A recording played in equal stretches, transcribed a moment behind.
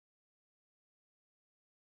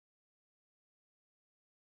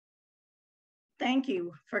thank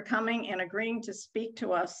you for coming and agreeing to speak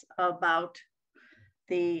to us about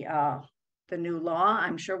the new law.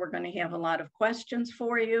 I'm sure we're going to have a lot of questions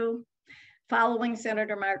for you. Following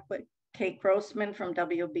Senator Martwick, Kate Grossman from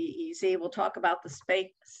WBEZ will talk about the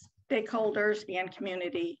stakeholders and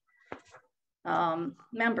community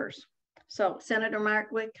members. So Senator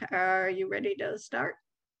Martwick, are you ready to start?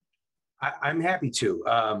 I'm happy to.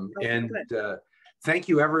 Thank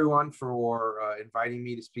you everyone for inviting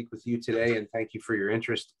me to speak with you today, and thank you for your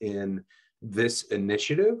interest in this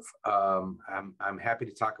initiative. I'm happy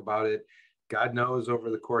to talk about it. God knows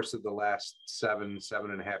over the course of the last seven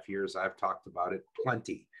and a half years, I've talked about it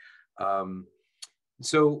plenty.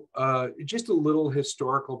 Just a little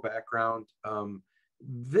historical background.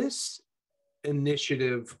 This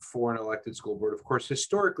initiative for an elected school board, of course,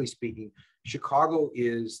 historically speaking, Chicago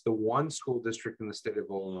is the one school district in the state of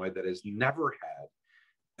Illinois that has never had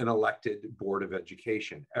an elected board of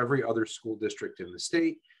education. Every other school district in the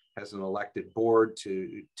state has an elected board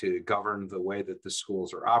to govern the way that the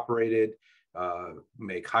schools are operated,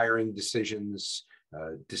 make hiring decisions,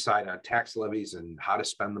 decide on tax levies and how to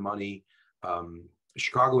spend the money.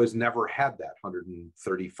 Chicago has never had that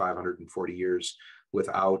 135, 140 years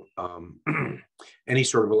without any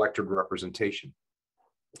sort of elected representation.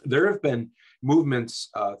 There have been movements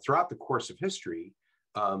throughout the course of history,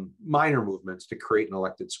 minor movements to create an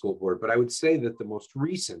elected school board, but I would say that the most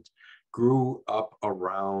recent grew up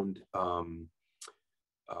around an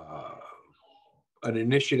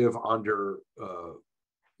initiative under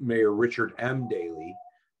Mayor Richard M. Daley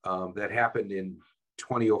that happened in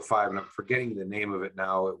 2005, and I'm forgetting the name of it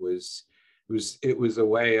now. It was a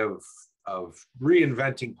way of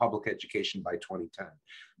reinventing public education by 2010.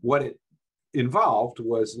 What it involved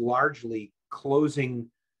was largely closing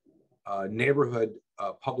neighborhood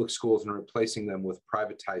public schools and replacing them with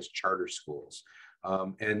privatized charter schools.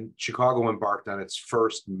 And Chicago embarked on its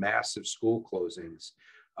first massive school closings.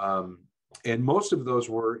 And most of those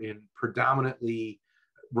were in predominantly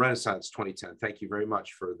Renaissance 2010. Thank you very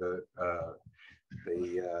much for the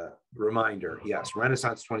reminder. Yes,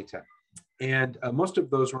 Renaissance 2010. And most of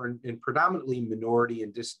those were in predominantly minority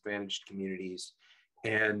and disadvantaged communities.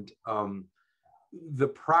 And the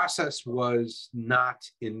process was not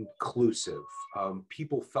inclusive.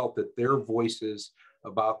 People felt that their voices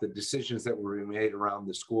about the decisions that were made around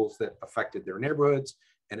the schools that affected their neighborhoods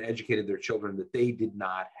and educated their children, that they did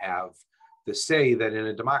not have the say that in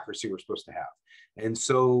a democracy we're supposed to have. And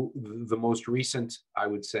so the most recent, I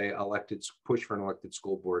would say, push for an elected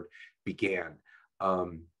school board began.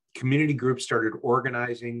 Community groups started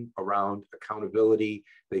organizing around accountability.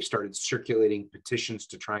 They started circulating petitions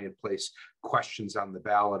to try and place questions on the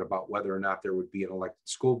ballot about whether or not there would be an elected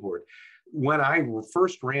school board. When I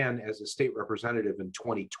first ran as a state representative in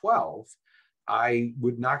 2012, I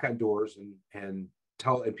would knock on doors and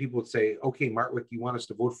people would say, okay, Martwick, you want us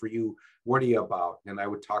to vote for you. What are you about? And I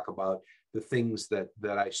would talk about the things that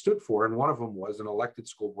I stood for. And one of them was an elected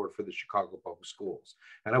school board for the Chicago Public Schools.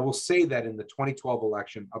 And I will say that in the 2012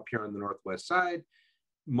 election up here on the Northwest side,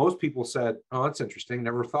 most people said, oh, that's interesting.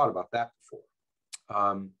 Never thought about that before.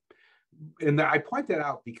 And I point that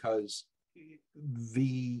out because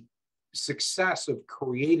the success of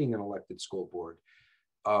creating an elected school board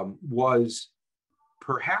was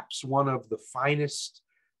perhaps one of the finest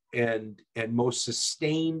and most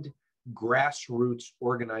sustained grassroots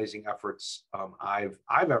organizing efforts I've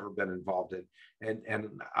ever been involved in, and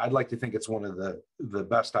I'd like to think it's one of the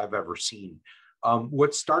best I've ever seen.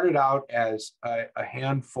 What started out as a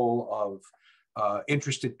handful of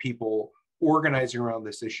interested people organizing around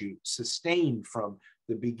this issue sustained from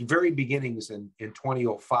the very beginnings in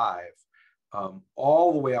 2005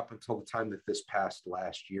 all the way up until the time that this passed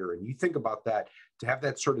last year. And you think about that, to have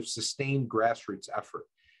that sort of sustained grassroots effort.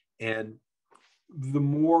 And the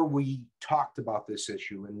more we talked about this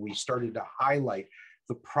issue and we started to highlight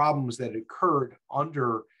the problems that occurred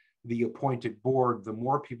under the appointed board, the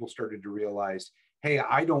more people started to realize, hey,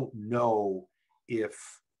 I don't know if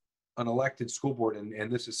an elected school board,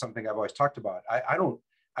 and this is something I've always talked about,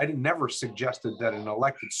 I never suggested that an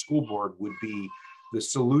elected school board would be the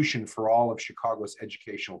solution for all of Chicago's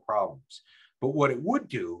educational problems. But what it would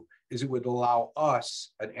do is it would allow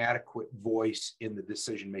us an adequate voice in the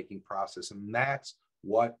decision-making process. And that's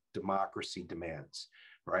what democracy demands,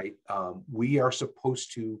 right? We are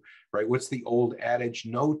supposed to, right? What's the old adage?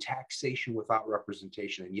 No taxation without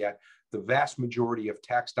representation. And yet the vast majority of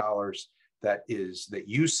tax dollars that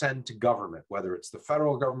you send to government, whether it's the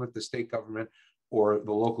federal government, the state government, or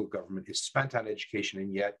the local government, is spent on education.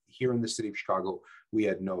 And yet here in the city of Chicago, we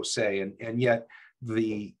had no say. And yet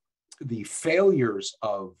the failures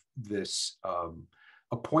of this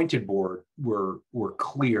appointed board were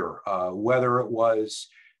clear, whether it was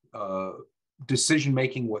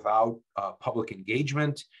decision-making without public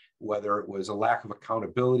engagement, whether it was a lack of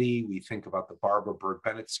accountability. We think about the Barbara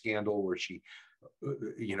Byrd-Bennett scandal where she,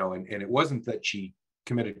 and it wasn't that she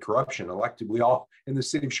committed corruption. We all, in the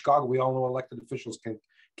city of Chicago, we all know elected officials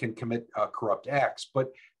can commit corrupt acts,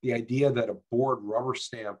 but the idea that a board rubber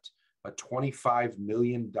stamped a $25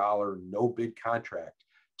 million no-bid contract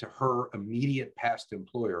to her immediate past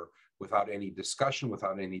employer without any discussion,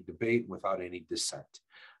 without any debate, without any dissent.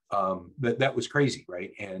 That was crazy,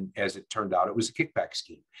 right? And as it turned out, it was a kickback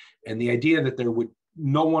scheme. And the idea that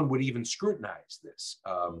no one would even scrutinize this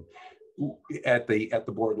at the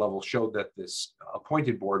board level showed that this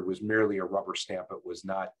appointed board was merely a rubber stamp. It was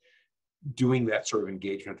not doing that sort of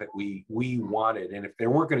engagement that we wanted. And if they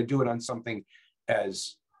weren't going to do it on something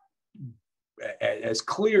as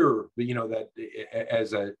clear, that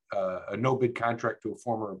as a no bid contract to a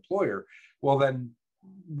former employer, well, then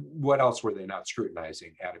what else were they not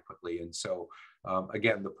scrutinizing adequately? And so,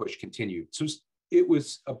 again, the push continued. So it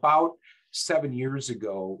was about 7 years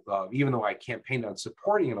ago, even though I campaigned on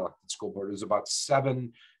supporting an elected school board, it was about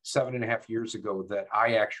 7.5 years ago that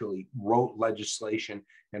I actually wrote legislation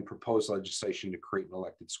and proposed legislation to create an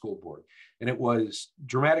elected school board. And it was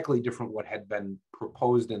dramatically different what had been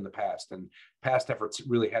proposed in the past, and past efforts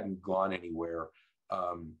really hadn't gone anywhere.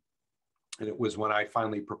 And it was when I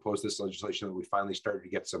finally proposed this legislation that we finally started to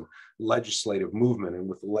get some legislative movement. And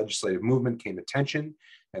with the legislative movement came attention.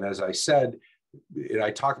 And as I said, and I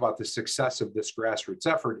talk about the success of this grassroots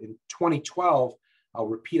effort. In 2012, I'll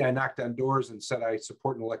repeat, I knocked on doors and said I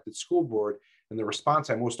support an elected school board. And the response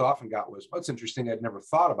I most often got was, "Oh, it's interesting, I'd never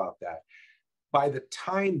thought about that." By the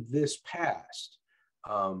time this passed,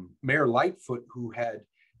 Mayor Lightfoot, who had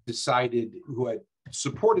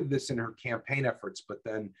supported this in her campaign efforts, but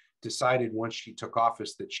then decided once she took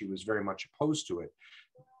office that she was very much opposed to it,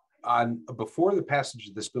 before the passage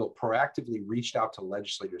of this bill, proactively reached out to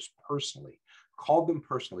legislators personally, called them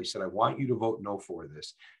personally, said, "I want you to vote no for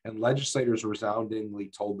this." And legislators resoundingly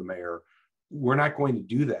told the mayor, "We're not going to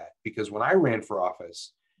do that, because when I ran for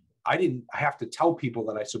office, I didn't have to tell people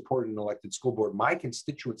that I supported an elected school board. My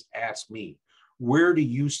constituents asked me, 'Where do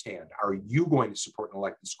you stand? Are you going to support an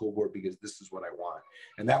elected school board? Because this is what I want.'"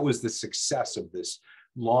 And that was the success of this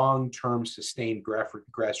long-term sustained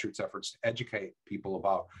grassroots efforts to educate people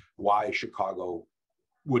about why Chicago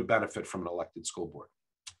would benefit from an elected school board.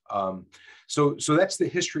 So that's the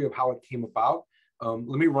history of how it came about.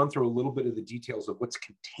 Let me run through a little bit of the details of what's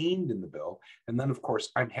contained in the bill. And then, of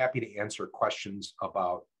course, I'm happy to answer questions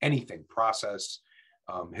about anything, process,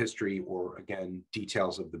 history, or, again,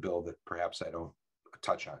 details of the bill that perhaps I don't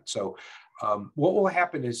touch on. So what will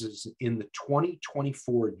happen is in the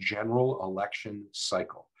 2024 general election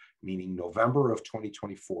cycle, meaning November of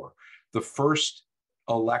 2024, the first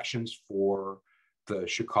elections for the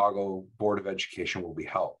Chicago Board of Education will be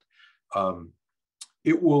held.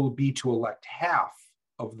 It will be to elect half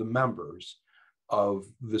of the members of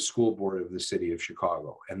the school board of the city of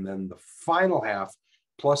Chicago. And then the final half,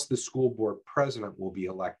 plus the school board president, will be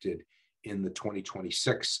elected in the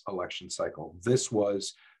 2026 election cycle. This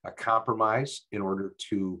was a compromise in order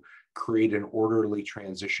to create an orderly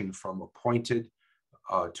transition from appointed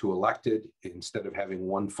to elected. Instead of having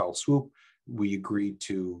one fell swoop, we agreed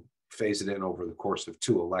to phase it in over the course of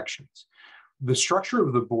 2 elections. The structure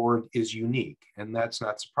of the board is unique, and that's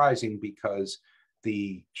not surprising because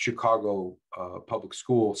the Chicago public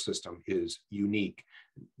school system is unique,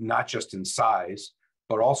 not just in size,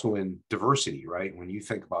 but also in diversity, right? When you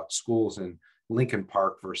think about schools in Lincoln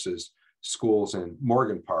Park versus schools in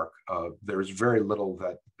Morgan Park, there's very little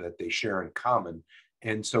that they share in common.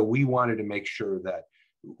 And so we wanted to make sure that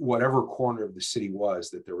whatever corner of the city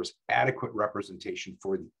was, that there was adequate representation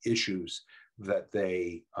for the issues that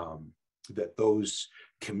that those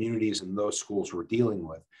communities and those schools were dealing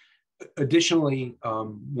with. Additionally,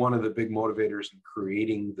 one of the big motivators in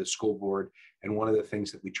creating the school board, and one of the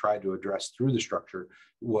things that we tried to address through the structure,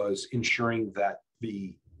 was ensuring that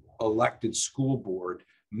the elected school board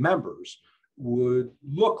members would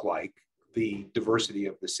look like the diversity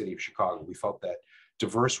of the city of Chicago. We felt that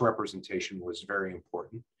diverse representation was very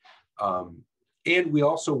important. And we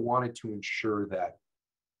also wanted to ensure that,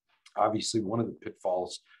 obviously, one of the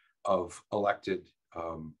pitfalls of elected,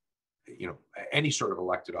 any sort of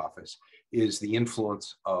elected office is the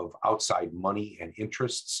influence of outside money and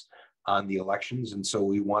interests on the elections. And so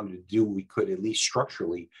we wanted to do what we could, at least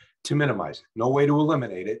structurally, to minimize it. No way to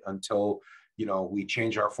eliminate it until we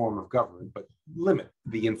change our form of government, but limit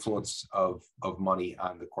the influence of money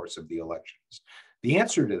on the course of the elections. The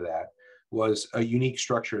answer to that was a unique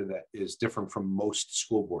structure that is different from most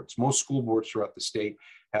school boards. Most school boards throughout the state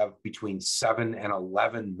have between 7 and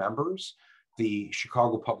 11 members. The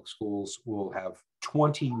Chicago Public Schools will have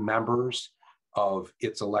 20 members of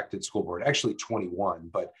its elected school board, actually 21,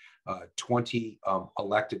 but 20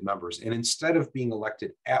 elected members. And instead of being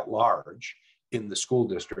elected at large in the school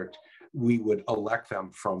district, we would elect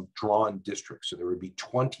them from drawn districts. So there would be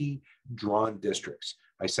 20 drawn districts.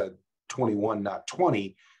 I said 21, not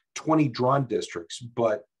 20 drawn districts,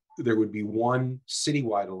 but there would be one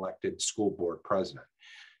citywide elected school board president.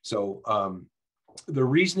 So the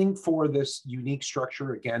reasoning for this unique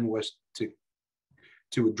structure, again, was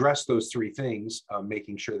to address those three things,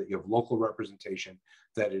 making sure that you have local representation,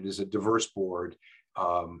 that it is a diverse board,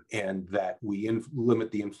 and that we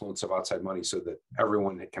limit the influence of outside money so that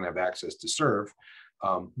everyone can have access to serve.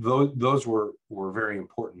 Those were very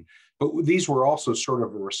important. But these were also sort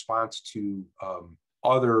of a response to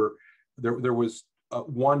there was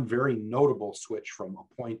one very notable switch from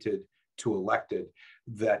appointed to elected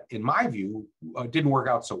that, in my view, didn't work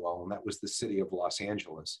out so well, and that was the city of Los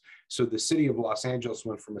Angeles. So the city of Los Angeles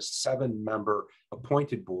went from a 7-member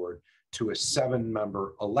appointed board to a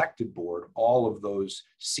 7-member elected board, all of those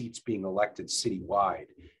seats being elected citywide.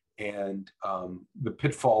 And the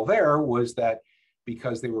pitfall there was that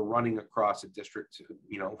because they were running across a district,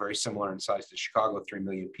 very similar in size to Chicago, 3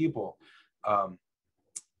 million people,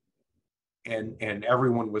 and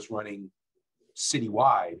everyone was running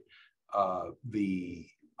citywide, the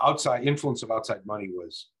outside influence of outside money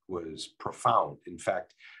was profound. In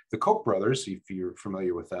fact, the Koch brothers, if you're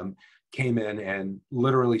familiar with them, came in and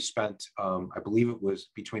literally spent, I believe it was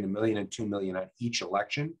between $1 million and $2 million on each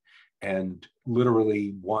election, and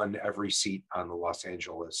literally won every seat on the Los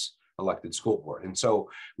Angeles elected school board. And so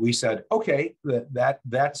we said, okay,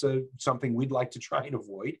 that's something we'd like to try and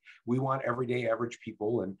avoid. We want everyday average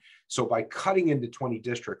people. And so by cutting into 20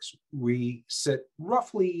 districts, we sit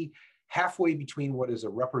roughly halfway between what is a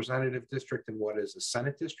representative district and what is a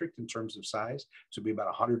Senate district in terms of size. So it'd be about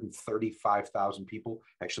 135,000 people,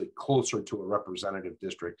 actually closer to a representative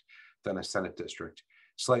district than a Senate district,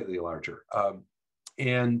 slightly larger.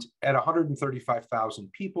 And at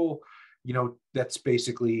 135,000 people, that's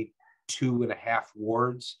basically 2.5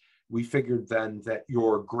 wards. We figured then that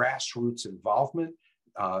your grassroots involvement,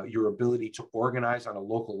 your ability to organize on a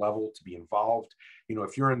local level, to be involved,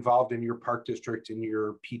 if you're involved in your park district, in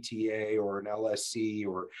your PTA or an LSC,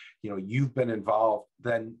 or, you've been involved,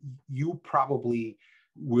 then you probably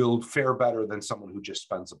will fare better than someone who just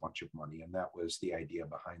spends a bunch of money. And that was the idea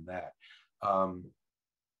behind that.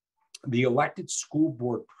 The elected school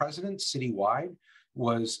board president citywide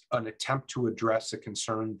was an attempt to address a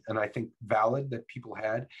concern, and I think valid, that people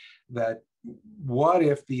had, that what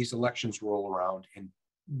if these elections roll around and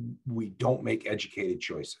we don't make educated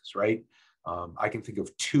choices, right? I can think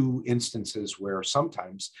of 2 instances where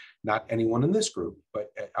sometimes, not anyone in this group,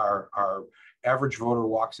 but our average voter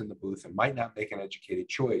walks in the booth and might not make an educated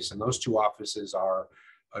choice. And those 2 offices are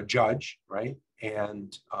a judge, right?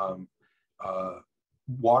 And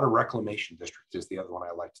Water Reclamation District is the other one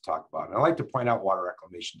I like to talk about. And I like to point out Water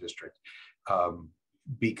Reclamation District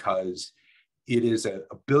because it is a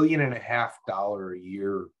 $1.5 billion a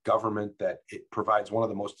year government that it provides one of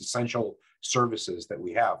the most essential services that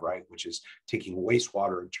we have, right? Which is taking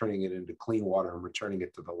wastewater and turning it into clean water and returning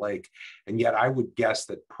it to the lake. And yet I would guess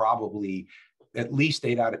that probably at least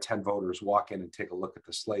 8 out of 10 voters walk in and take a look at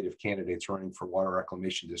the slate of candidates running for Water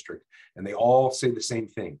Reclamation District, and they all say the same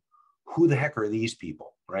thing. Who the heck are these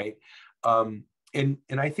people, right? And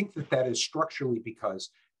I think that is structurally because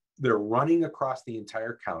they're running across the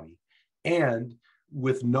entire county, and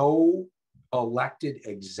with no elected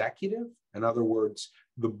executive. In other words,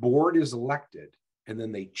 the board is elected, and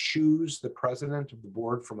then they choose the president of the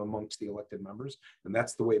board from amongst the elected members. And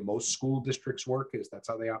that's the way most school districts work, that's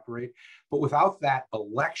how they operate. But without that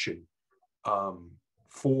election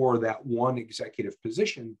for that one executive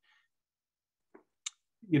position,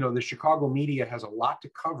 the Chicago media has a lot to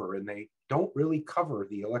cover, and they don't really cover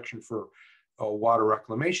the election for a Water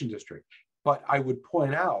Reclamation District. But I would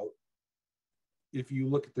point out, if you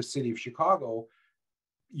look at the city of Chicago,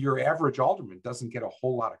 your average alderman doesn't get a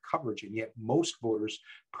whole lot of coverage, and yet most voters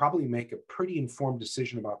probably make a pretty informed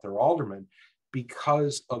decision about their alderman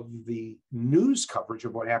because of the news coverage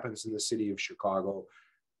of what happens in the city of Chicago,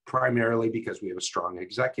 primarily because we have a strong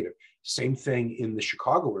executive. Same thing in the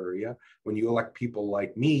Chicago area. When you elect people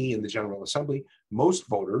like me in the General Assembly, most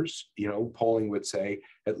voters, polling would say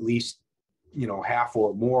at least, half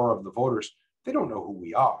or more of the voters, they don't know who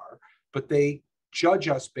we are, but they judge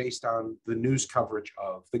us based on the news coverage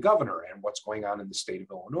of the governor and what's going on in the state of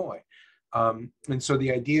Illinois. And so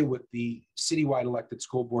the idea with the citywide elected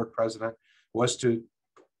school board president was to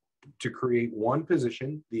create one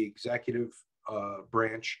position, the executive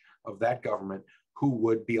branch of that government, who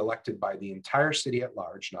would be elected by the entire city at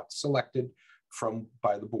large, not selected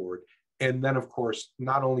by the board. And then, of course,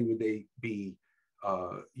 not only would they be,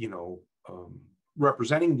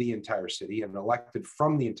 representing the entire city and elected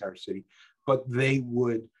from the entire city, but they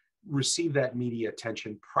would receive that media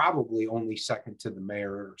attention, probably only second to the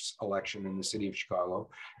mayor's election in the city of Chicago.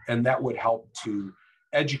 And that would help to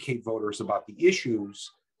educate voters about the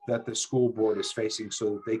issues that the school board is facing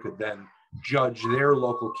so that they could then judge their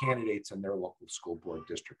local candidates and their local school board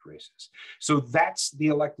district races. So that's the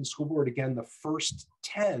elected school board. Again, the first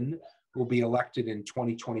 10 will be elected in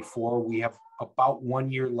 2024. We have about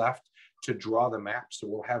 1 year left to draw the maps. So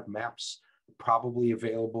we'll have maps probably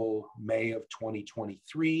available May of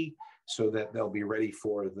 2023 so that they'll be ready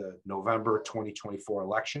for the November 2024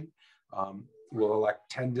 election. We'll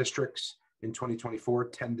elect 10 districts in 2024,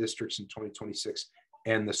 10 districts in 2026,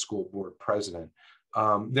 and the school board president.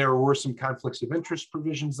 There were some conflicts of interest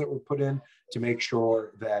provisions that were put in to make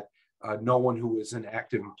sure that no one who was an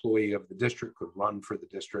active employee of the district could run for the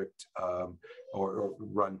district or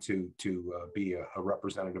run to be a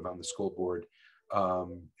representative on the school board.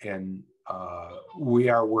 And we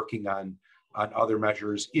are working on other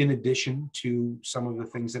measures in addition to some of the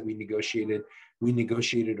things that we negotiated. We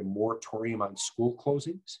negotiated a moratorium on school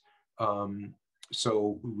closings.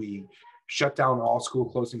 So we shut down all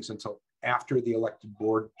school closings until after the elected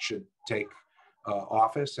board should take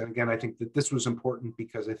office. And again, I think that this was important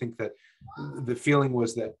because I think that the feeling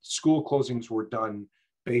was that school closings were done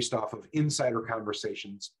based off of insider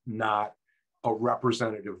conversations, not a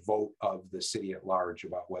representative vote of the city at large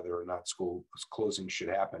about whether or not school closings should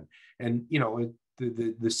happen. And, you know,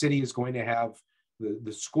 the city is going to have,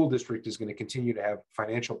 the school district is going to continue to have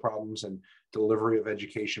financial problems and delivery of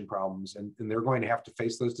education problems, and they're going to have to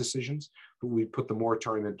face those decisions. But we put the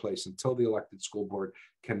moratorium in place until the elected school board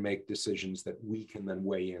can make decisions that we can then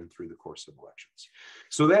weigh in through the course of elections.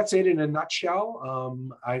 So that's it in a nutshell.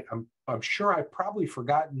 I'm sure I've probably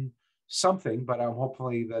forgotten something, but I'm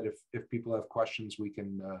hopefully that if people have questions, we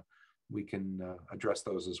can address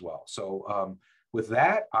those as well. So with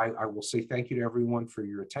that, I will say thank you to everyone for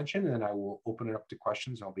your attention, and I will open it up to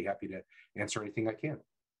questions. I'll be happy to answer anything I can.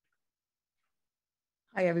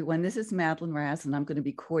 Hi, everyone. This is Madeline Raz, and I'm going to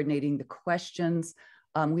be coordinating the questions.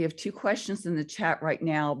 We have 2 questions in the chat right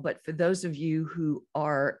now, but for those of you who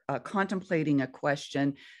are contemplating a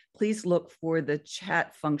question, please look for the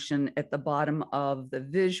chat function at the bottom of the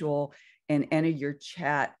visual and enter your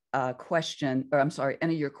chat question, or I'm sorry,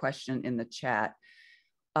 enter your question in the chat.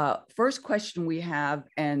 First question we have,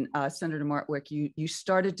 and Senator Martwick, you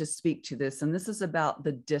started to speak to this, and this is about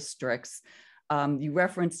the districts. You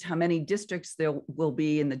referenced how many districts there will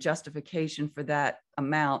be and the justification for that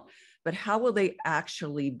amount, but how will they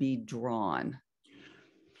actually be drawn?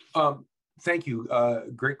 Thank you.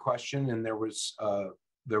 Great question. And there was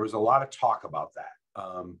a lot of talk about that.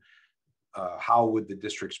 How would the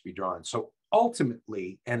districts be drawn? So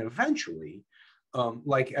ultimately and eventually,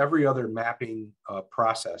 like every other mapping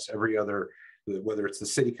process, whether it's the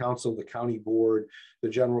city council, the county board, the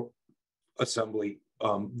general assembly,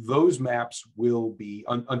 those maps will be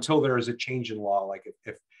until there is a change in law. Like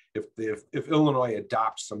if Illinois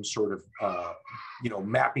adopts some sort of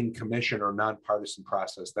mapping commission or nonpartisan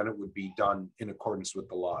process, then it would be done in accordance with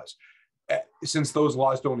the laws. Since those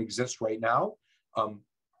laws don't exist right now,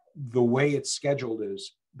 the way it's scheduled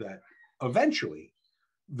is that eventually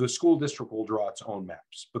the school district will draw its own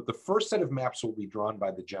maps, but the first set of maps will be drawn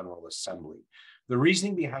by the General Assembly. The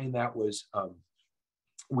reasoning behind that was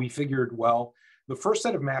we figured, well, the first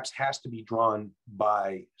set of maps has to be drawn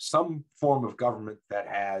by some form of government that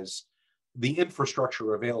has the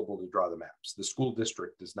infrastructure available to draw the maps. The school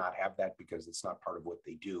district does not have that because it's not part of what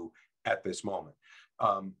they do at this moment.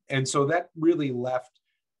 And so that really left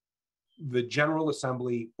the General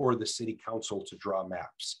Assembly or the City Council to draw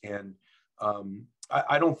maps. And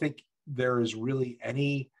I don't think there is really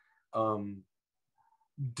any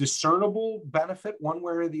discernible benefit one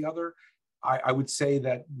way or the other. I would say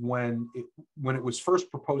that when it was first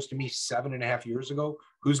proposed to me 7.5 years ago,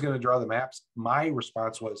 who's going to draw the maps? My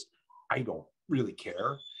response was, I don't really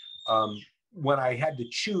care. When I had to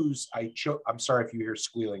choose, I'm sorry if you hear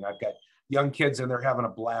squealing. I've got young kids and they're having a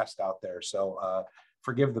blast out there. So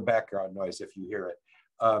forgive the background noise if you hear it.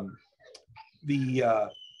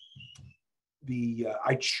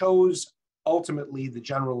 I chose ultimately the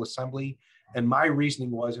General Assembly, and my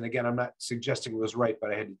reasoning was, and again, I'm not suggesting it was right,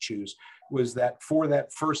 but I had to choose, was that for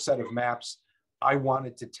that first set of maps, I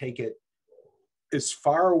wanted to take it as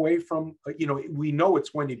far away from, we know it's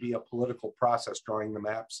going to be a political process drawing the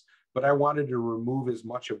maps, but I wanted to remove as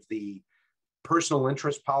much of the personal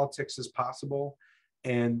interest politics as possible.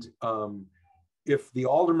 And if the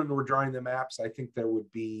aldermen were drawing the maps, I think there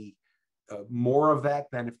would be more of that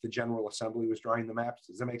than if the General Assembly was drawing the maps.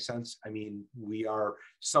 Does that make sense? I mean, we are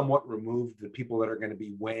somewhat removed. The people that are going to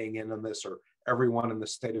be weighing in on this are everyone in the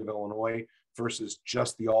state of Illinois versus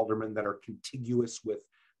just the aldermen that are contiguous with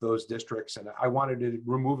those districts. And I wanted to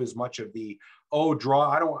remove as much of the,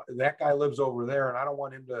 that guy lives over there and I don't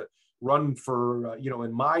want him to run for,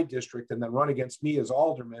 in my district and then run against me as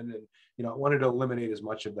alderman. And, I wanted to eliminate as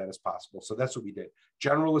much of that as possible. So that's what we did.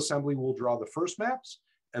 General Assembly will draw the first maps,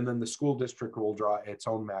 and then the school district will draw its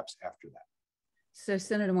own maps after that. So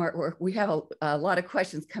Senator Martwick, we have a lot of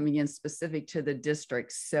questions coming in specific to the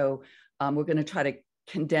districts. So we're going to try to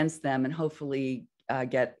condense them and hopefully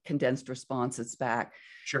get condensed responses back.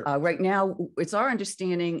 Sure. Right now, it's our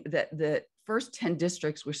understanding that the first 10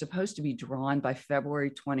 districts were supposed to be drawn by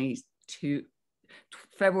February 2nd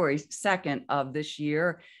of this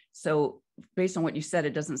year. So based on what you said,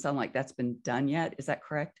 it doesn't sound like that's been done yet. Is that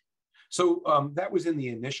correct? So that was in the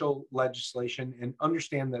initial legislation, and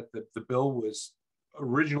understand that the bill was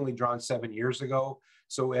originally drawn 7 years ago.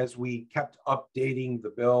 So as we kept updating the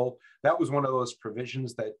bill, that was one of those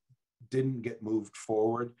provisions that didn't get moved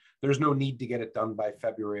forward. There's no need to get it done by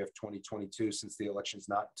February of 2022 since the election's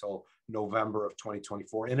not until November of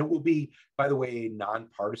 2024. And it will be, by the way,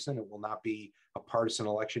 nonpartisan. It will not be a partisan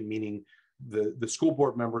election, meaning the school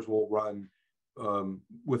board members will run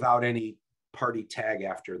without any party tag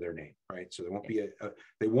after their name, right? So there won't be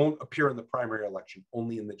they won't appear in the primary election,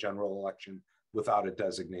 only in the general election without a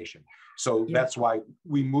designation. So that's why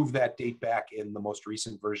we moved that date back in the most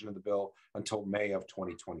recent version of the bill until May of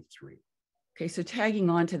 2023. Okay, so tagging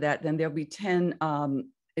on to that, then there'll be 10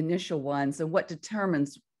 initial ones. And what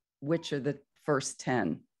determines which are the first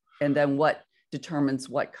 10? And then what determines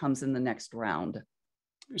what comes in the next round?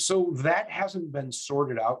 So that hasn't been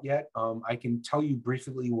sorted out yet. I can tell you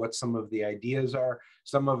briefly what some of the ideas are.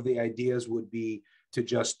 Some of the ideas would be to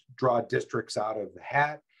just draw districts out of the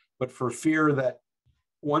hat, but for fear that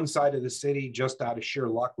one side of the city, just out of sheer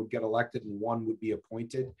luck, would get elected and one would be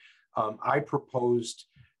appointed, I proposed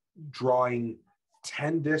drawing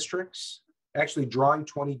 10 districts, actually drawing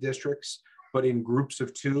 20 districts, but in groups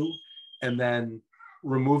of 2, and then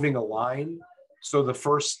removing a line. So the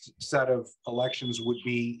first set of elections would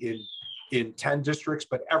be in 10 districts,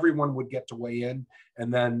 but everyone would get to weigh in.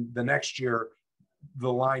 And then the next year,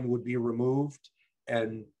 the line would be removed,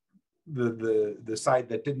 and the side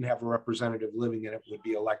that didn't have a representative living in it would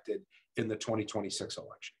be elected in the 2026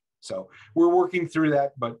 election. So we're working through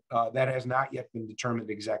that, but that has not yet been determined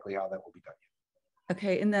exactly how that will be done yet.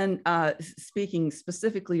 Okay, and then speaking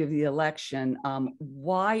specifically of the election,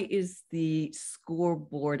 why is the school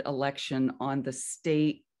board election on the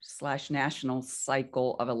state/national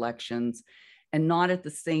cycle of elections and not at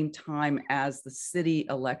the same time as the city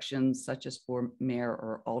elections, such as for mayor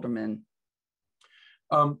or alderman?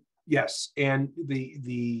 Yes, and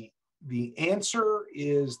the answer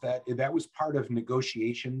is that was part of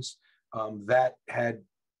negotiations that had,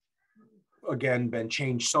 again, been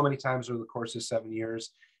changed so many times over the course of 7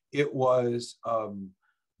 years. It was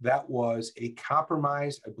that was a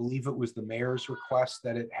compromise. I believe it was the mayor's request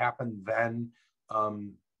that it happened then.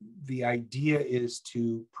 The idea is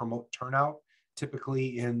to promote turnout.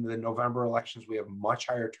 Typically in the November elections, we have much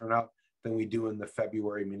higher turnout than we do in the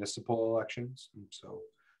February municipal elections. And so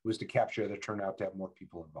it was to capture the turnout, to have more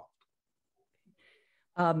people involved.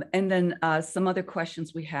 And then some other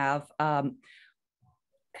questions we have.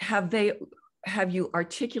 Have you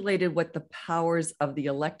articulated what the powers of the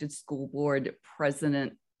elected school board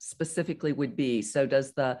president specifically would be? So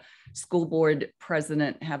does the school board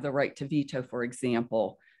president have the right to veto, for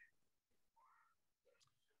example?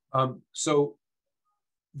 So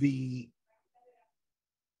the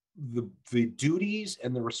duties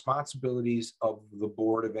and the responsibilities of the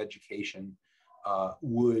Board of Education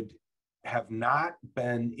would have not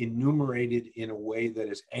been enumerated in a way that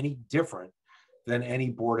is any different than any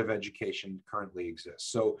Board of Education currently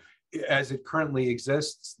exists. So as it currently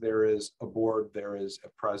exists, there is a board, there is a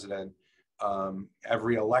president.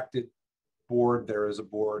 Every elected board, there is a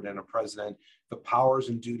board and a president. The powers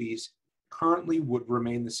and duties currently would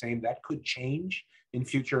remain the same. That could change in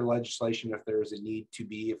future legislation if there is a need to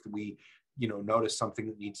be, if we notice something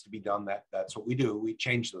that needs to be done, that's what we do. We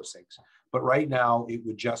change those things. But right now it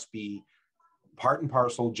would just be part and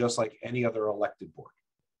parcel, just like any other elected board.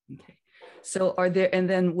 Okay. So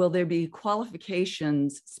will there be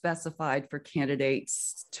qualifications specified for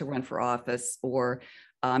candidates to run for office, or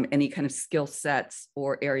any kind of skill sets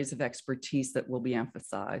or areas of expertise that will be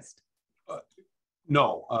emphasized?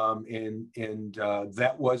 No, and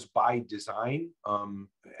that was by design.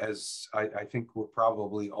 As I think we're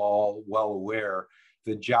probably all well aware,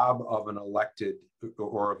 the job of an elected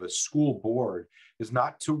or of a school board is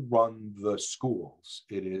not to run the schools.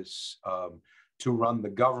 It is to run the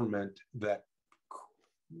government, that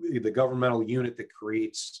the governmental unit that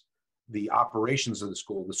creates the operations of the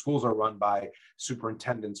school. The schools are run by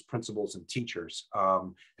superintendents, principals, and teachers,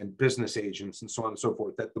 and business agents, and so on and so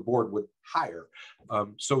forth, that the board would hire.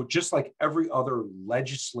 So just like every other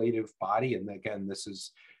legislative body, and again, this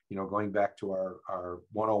is, you know, going back to our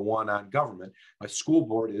 101 on government, a school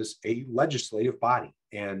board is a legislative body.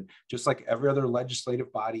 And just like every other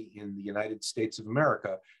legislative body in the United States of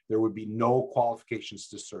America, there would be no qualifications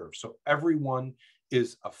to serve. So everyone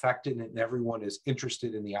is affected and everyone is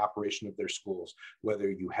interested in the operation of their schools, whether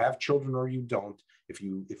you have children or you don't. If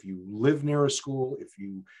you live near a school, if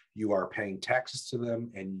you are paying taxes to them,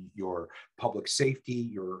 and your public safety,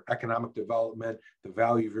 your economic development, the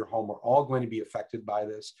value of your home are all going to be affected by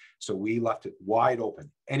this. So we left it wide open.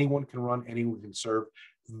 Anyone can run, anyone can serve.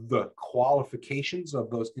 The qualifications of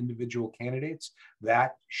those individual candidates,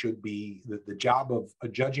 that should be the job of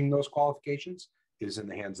judging those qualifications is in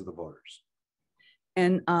the hands of the voters.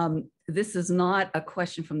 And this is not a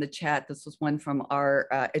question from the chat. This was one from our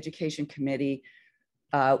education committee.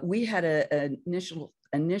 We had an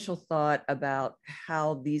initial thought about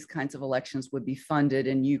how these kinds of elections would be funded,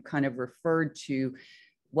 and you kind of referred to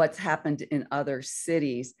what's happened in other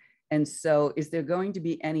cities. And so is there going to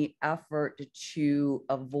be any effort to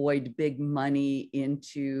avoid big money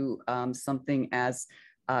into something as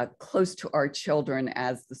close to our children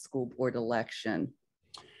as the school board election?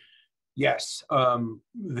 Yes,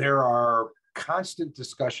 there are constant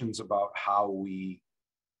discussions about how we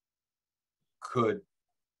could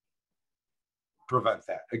prevent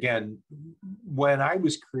that. Again, when I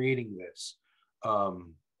was creating this,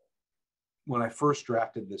 when I first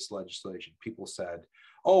drafted this legislation, people said,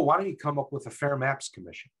 oh, why don't you come up with a fair maps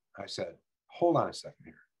commission? I said, hold on a second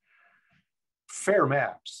here. Fair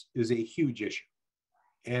maps is a huge issue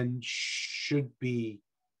and should be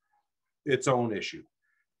its own issue.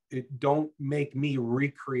 Don't make me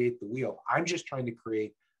recreate the wheel. I'm just trying to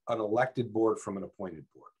create an elected board from an appointed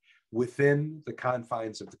board within the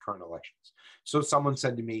confines of the current elections. So someone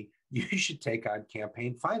said to me, you should take on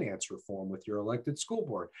campaign finance reform with your elected school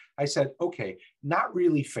board. I said, okay, not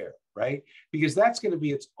really fair, right? Because that's going to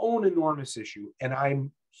be its own enormous issue. And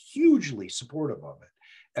I'm hugely supportive of it.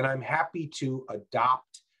 And I'm happy to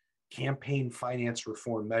adopt campaign finance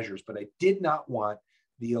reform measures, but I did not want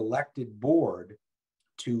the elected board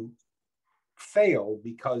to fail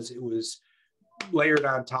because it was layered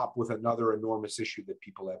on top with another enormous issue that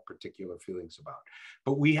people have particular feelings about.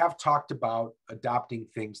 But we have talked about adopting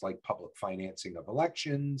things like public financing of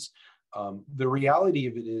elections. The reality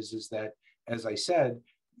of it is that, as I said,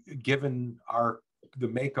 given the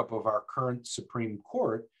makeup of our current Supreme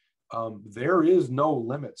Court, there is no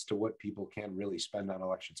limits to what people can really spend on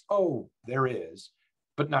elections. Oh, there is,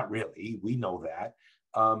 but not really. We know that.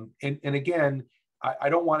 And again, I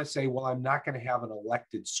don't want to say, well, I'm not going to have an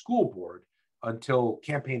elected school board until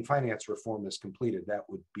campaign finance reform is completed. That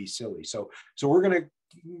would be silly. So we're going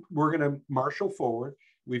to marshal forward.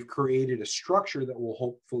 We've created a structure that will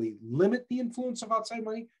hopefully limit the influence of outside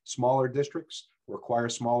money. Smaller districts require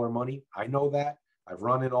smaller money. I know that. I've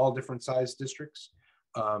run in all different size districts.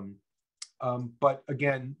 But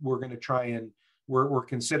again, we're going to try and we're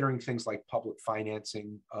considering things like public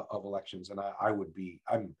financing of elections, and I would be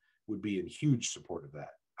in huge support of that.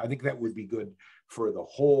 I think that would be good for the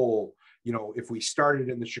whole, if we started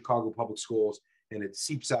in the Chicago public schools and it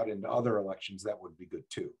seeps out into other elections, that would be good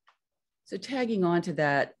too. So tagging on to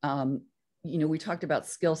that, we talked about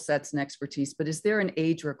skill sets and expertise, but is there an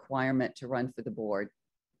age requirement to run for the board?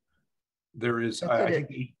 There is, I think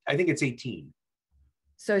it's 18.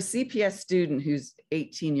 So a CPS student who's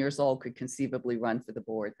 18 years old could conceivably run for the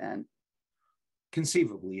board then?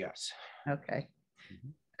 Conceivably, yes. Okay. Mm-hmm.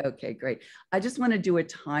 Okay, great. I just want to do a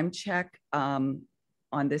time check on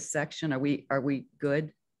this section. Are we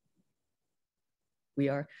good? We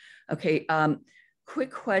are. Okay.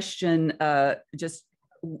 Quick question.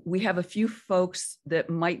 We have a few folks that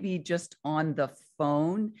might be just on the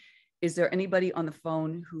phone. Is there anybody on the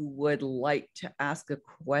phone who would like to ask a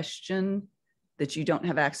question that you don't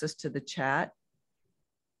have access to the chat?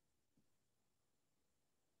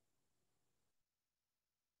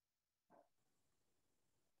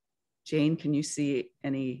 Jane, can you see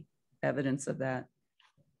any evidence of that?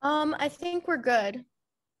 I think we're good.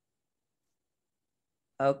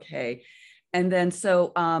 Okay. And then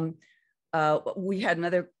so we had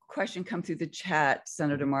another question come through the chat,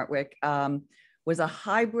 Senator Martwick. Was a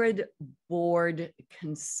hybrid board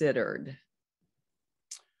considered?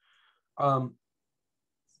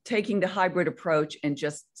 Taking the hybrid approach and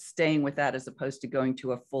just staying with that as opposed to going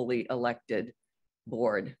to a fully elected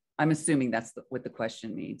board. I'm assuming that's what the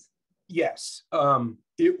question means. Yes,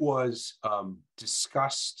 it was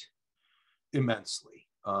discussed immensely.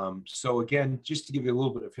 So again, just to give you a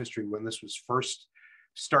little bit of history, when this was first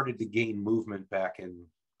started to gain movement back in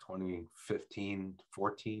 2015,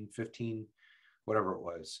 14, 15, whatever it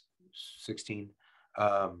was, 16,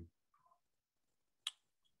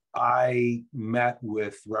 I met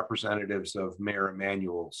with representatives of Mayor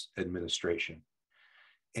Emanuel's administration.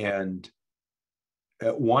 And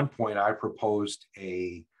at one point I proposed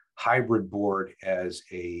a hybrid board as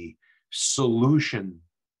a solution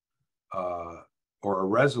or a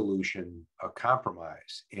resolution, a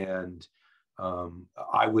compromise. And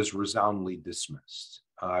I was resoundingly dismissed.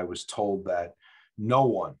 I was told that no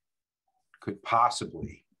one could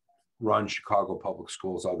possibly run Chicago public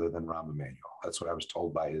schools other than Rahm Emanuel. That's what I was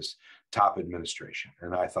told by his top administration.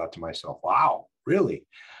 And I thought to myself, wow, really?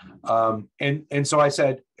 And so I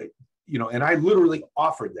said, and I literally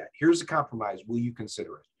offered that. Here's a compromise. Will you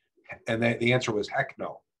consider it? And the answer was, heck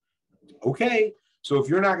no. Okay. So if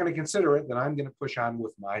you're not going to consider it, then I'm going to push on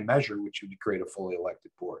with my measure, which would be create a fully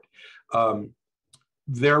elected board.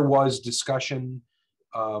 There was discussion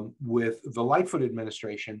with the Lightfoot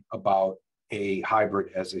administration about a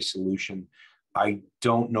hybrid as a solution. I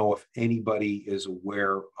don't know if anybody is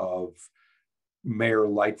aware of Mayor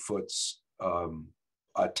Lightfoot's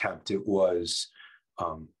attempt. It was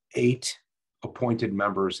 8 appointed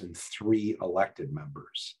members and 3 elected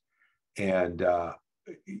members. And,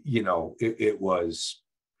 it was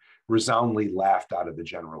resoundingly laughed out of the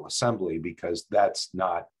General Assembly because that's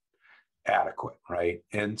not adequate, right?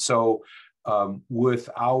 And so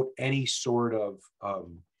without any sort of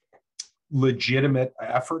legitimate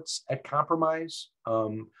efforts at compromise,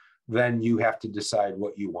 then you have to decide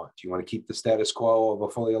what you want. Do you want to keep the status quo of a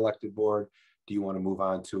fully elected board? Do you want to move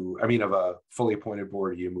on to, of a fully appointed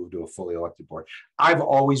board, or do you move to a fully elected board? I've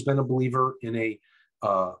always been a believer in a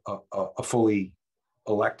fully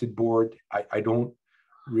elected board. I don't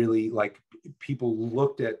really like, people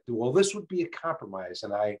looked at, well, this would be a compromise.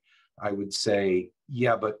 And I would say,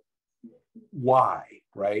 yeah, but why,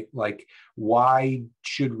 right? Like, why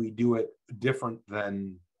should we do it different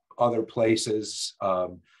than other places,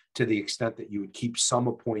 to the extent that you would keep some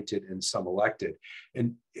appointed and some elected?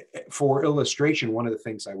 And for illustration, one of the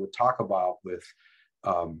things I would talk about with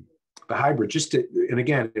the hybrid, and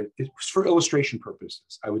again, it's for illustration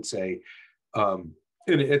purposes, I would say,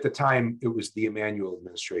 and at the time it was the Emanuel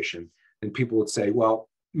administration, and people would say, well,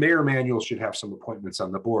 Mayor Emanuel should have some appointments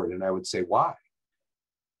on the board. And I would say, why?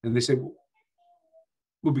 And they say,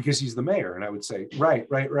 well, because he's the mayor. And I would say, right.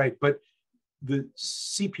 But the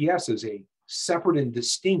CPS is a separate and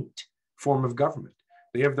distinct form of government.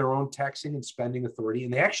 They have their own taxing and spending authority,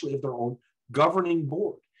 and they actually have their own governing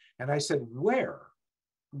board. And I said, where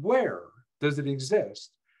does it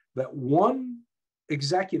exist that one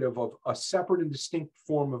executive of a separate and distinct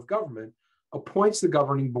form of government appoints the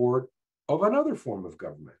governing board of another form of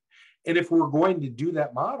government? And if we're going to do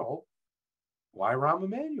that model, why Rahm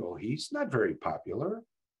Emanuel? He's not very popular.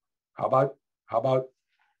 How about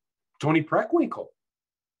Tony Preckwinkle?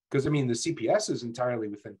 Because the CPS is entirely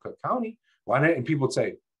within Cook County. Why not? And people would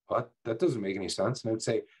say, what? That doesn't make any sense. And I would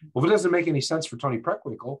say, well, if it doesn't make any sense for Tony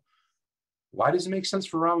Preckwinkle, why does it make sense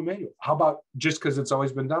for Rahm Emanuel? How about just because it's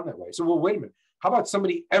always been done that way? So, well, wait a minute. How about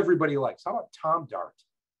somebody everybody likes? How about Tom Dart?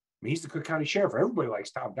 He's the Cook County Sheriff. Everybody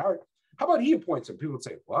likes Tom Dart. How about he appoints him? People would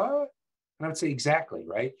say, what? And I would say, exactly,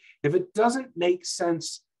 right? If it doesn't make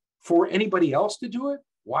sense for anybody else to do it,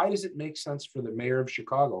 why does it make sense for the mayor of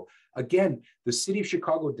Chicago? Again, the city of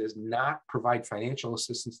Chicago does not provide financial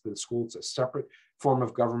assistance to the school. It's a separate form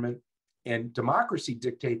of government. And democracy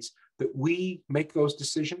dictates that we make those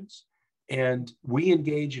decisions and we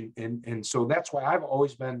engage. And so that's why I've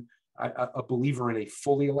always been a believer in a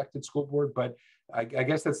fully elected school board. But I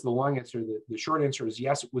guess that's the long answer. The short answer is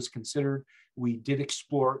yes, it was considered. We did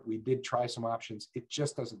explore it. We did try some options. It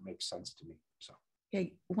just doesn't make sense to me. So.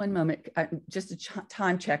 Okay, one moment, just a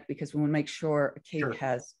time check, because we want to make sure Kate Sure.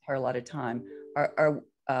 has her allotted time. Are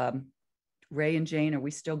Ray and Jane, are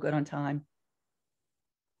we still good on time?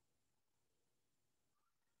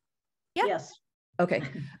 Yeah. Yes. Okay,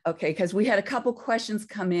 because we had a couple questions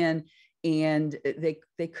come in, and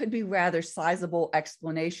they could be rather sizable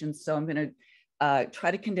explanations. So I'm going to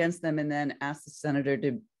try to condense them and then ask the senator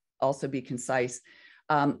to also be concise.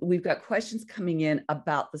 We've got questions coming in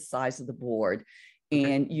about the size of the board.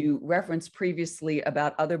 Okay. And you referenced previously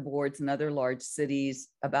about other boards in other large cities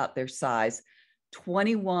about their size.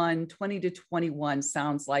 20 to 21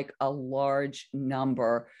 sounds like a large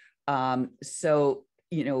number. So,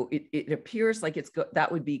 you know, it appears like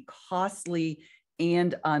that would be costly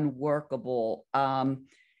and unworkable.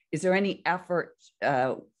 Is there any effort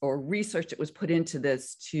or research that was put into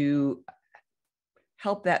this to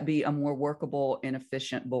help that be a more workable and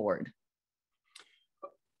efficient board?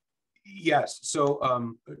 Yes. So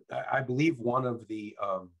I believe one of the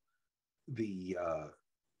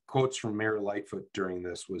quotes from Mayor Lightfoot during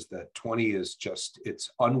this was that 20 is just, it's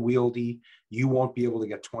unwieldy. You won't be able to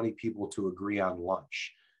get 20 people to agree on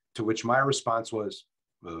lunch. To which my response was,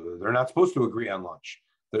 they're not supposed to agree on lunch.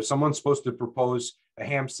 There's someone supposed to propose a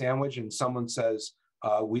ham sandwich and someone says,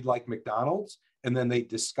 we'd like McDonald's. And then they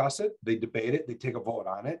discuss it, they debate it, they take a vote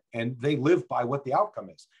on it, and they live by what the outcome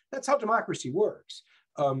is. That's how democracy works.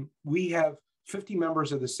 We have 50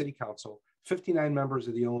 members of the city council, 59 members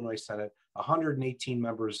of the Illinois Senate, 118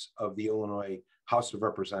 members of the Illinois House of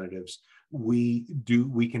Representatives. We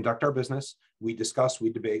conduct our business, we discuss, we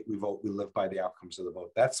debate, we vote, we live by the outcomes of the vote.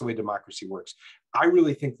 That's the way democracy works. I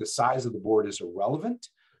really think the size of the board is irrelevant.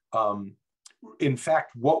 In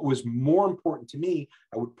fact, what was more important to me,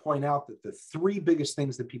 I would point out that the three biggest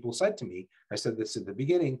things that people said to me, I said this at the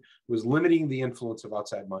beginning, was limiting the influence of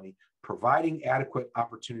outside money, providing adequate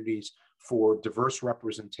opportunities for diverse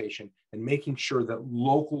representation, and making sure that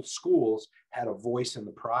local schools had a voice in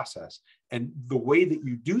the process. And the way that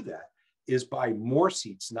you do that is by more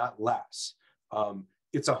seats, not less.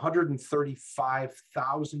 It's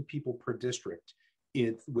 135,000 people per district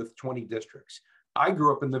with 20 districts. I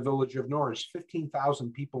grew up in the village of Norwich,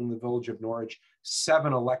 15,000 people in the village of Norwich,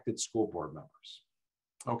 7 elected school board members.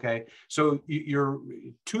 Okay, so you're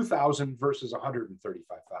 2,000 versus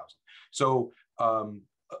 135,000. So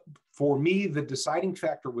for me, the deciding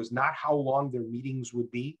factor was not how long their meetings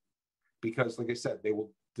would be, because like I said, they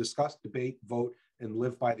will discuss, debate, vote, and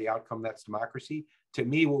live by the outcome. That's democracy. To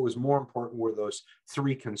me, what was more important were those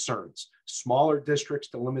three concerns: smaller districts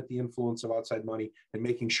to limit the influence of outside money, and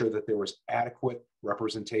making sure that there was adequate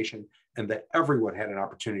representation and that everyone had an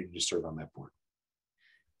opportunity to serve on that board.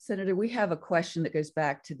 Senator, we have a question that goes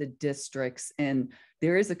back to the districts, and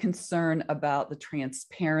there is a concern about the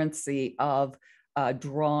transparency of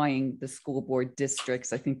drawing the school board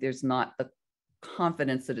districts. I think there's not the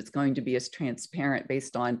confidence that it's going to be as transparent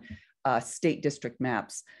based on state district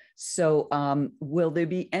maps. So will there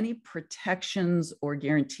be any protections or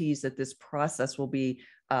guarantees that this process will be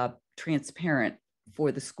transparent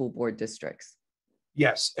for the school board districts?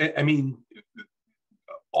 Yes, I mean,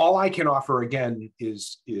 all I can offer again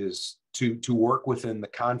is to work within the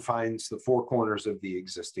confines, the four corners of the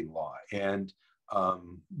existing law. And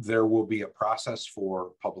there will be a process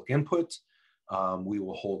for public input. We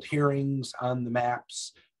will hold hearings on the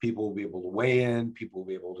maps. People will be able to weigh in. People will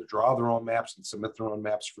be able to draw their own maps and submit their own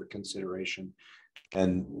maps for consideration.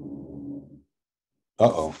 And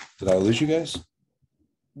did I lose you guys?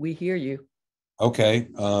 We hear you. Okay,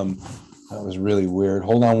 that was really weird.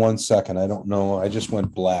 Hold on one second. I don't know. I just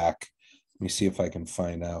went black. Let me see if I can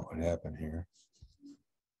find out what happened here.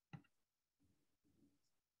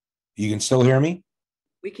 You can still hear me?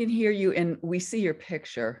 We can hear you, and we see your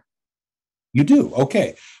picture. You do?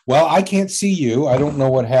 Okay. Well, I can't see you. I don't know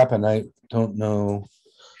what happened. I don't know.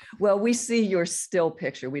 Well, we see your still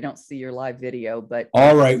picture. We don't see your live video, but.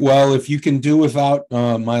 All right. Well, if you can do without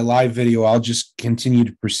my live video, I'll just continue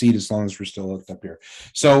to proceed as long as we're still hooked up here.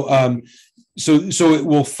 So, so it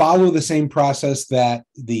will follow the same process that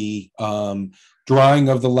the drawing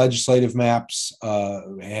of the legislative maps,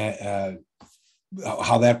 how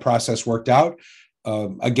that process worked out.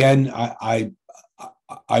 Again,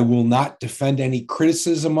 I will not defend any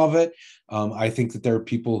criticism of it. I think that there are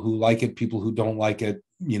people who like it, people who don't like it,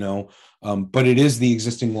 you know, but it is the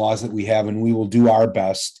existing laws that we have, and we will do our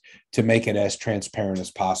best to make it as transparent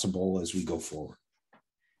as possible as we go forward.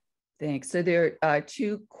 Thanks. So there are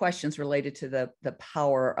two questions related to the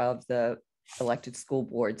power of the elected school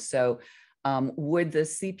board. So would the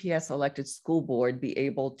CPS elected school board be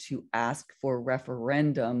able to ask for a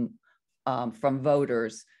referendum from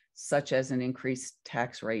voters, such as an increased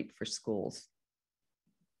tax rate for schools?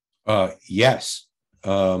 Yes,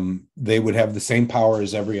 they would have the same power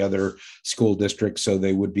as every other school district, so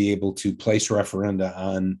they would be able to place referenda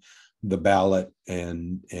on the ballot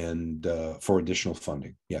and for additional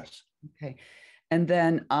funding. Yes. Okay. And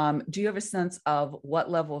then do you have a sense of what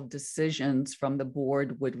level of decisions from the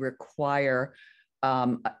board would require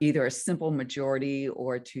either a simple majority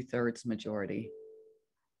or a 2/3 majority?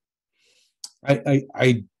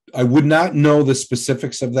 I would not know the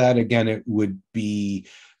specifics of that. Again, it would be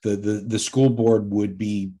the school board would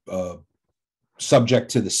be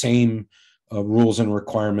subject to the same rules and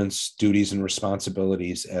requirements, duties and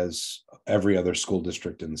responsibilities as every other school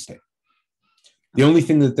district in the state. The only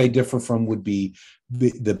thing that they differ from would be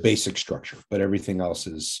the basic structure, but everything else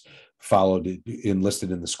is followed and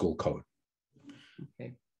listed in the school code.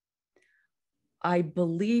 Okay. I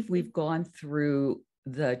believe we've gone through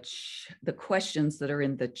the questions that are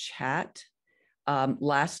in the chat.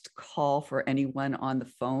 Last call for anyone on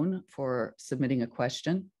the phone for submitting a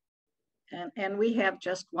question. And we have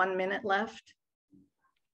just 1 minute left.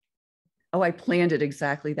 Oh, I planned it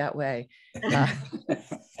exactly that way.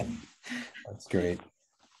 That's great.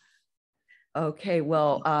 Okay,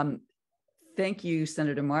 well, thank you,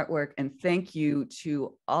 Senator Martwick, and thank you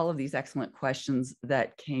to all of these excellent questions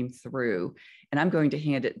that came through. And I'm going to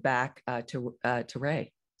hand it back to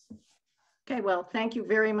Ray. Okay, well, thank you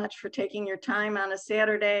very much for taking your time on a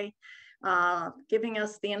Saturday, giving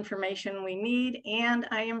us the information we need. And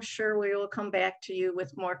I am sure we will come back to you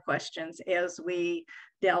with more questions as we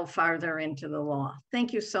delve farther into the law.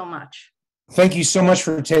 Thank you so much. Thank you so much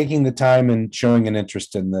for taking the time and showing an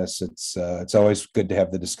interest in this. It's always good to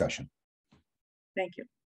have the discussion. Thank you.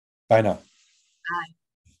 Bye now. Bye.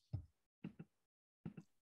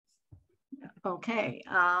 Okay.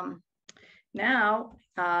 Now,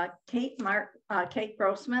 Kate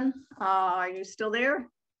Grossman, are you still there?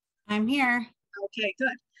 I'm here. Okay,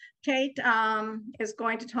 good. Kate is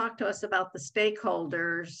going to talk to us about the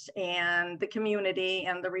stakeholders and the community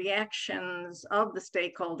and the reactions of the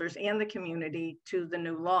stakeholders and the community to the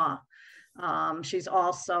new law. She's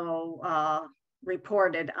also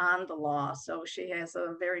reported on the law, so she has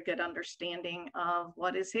a very good understanding of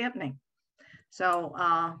what is happening. So,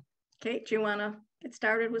 Kate, do you want to get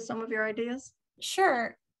started with some of your ideas?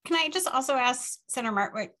 Sure. Can I just also ask Senator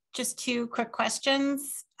Martwick just 2 quick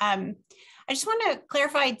questions? I just want to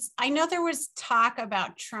clarify, I know there was talk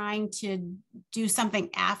about trying to do something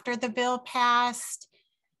after the bill passed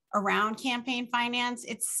around campaign finance.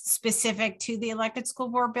 It's specific to the elected school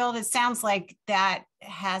board bill. It sounds like that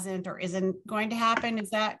hasn't or isn't going to happen. Is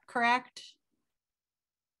that correct?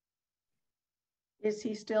 Is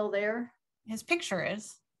he still there? His picture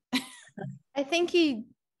is. I think he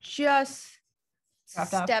just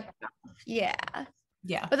stepped off. Yeah.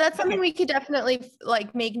 Yeah. But that's something we could definitely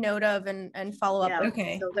like make note of and follow up with.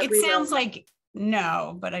 Okay. So it sounds like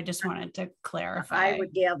no, but I just wanted to clarify. I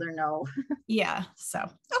would gather no. Yeah. So,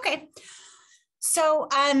 okay. So,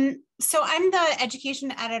 I'm the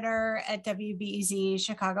education editor at WBEZ,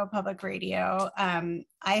 Chicago Public Radio. I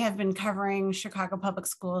have been covering Chicago public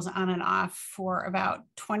schools on and off for about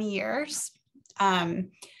 20 years.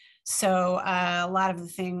 So a lot of the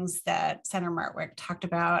things that Senator Martwick talked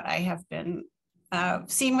about, I have been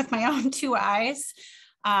seeing with my own 2 eyes.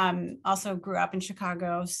 Also grew up in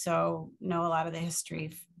Chicago, so know a lot of the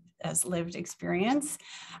history as lived experience.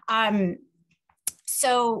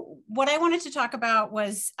 So what I wanted to talk about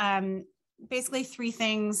was basically 3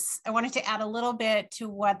 things. I wanted to add a little bit to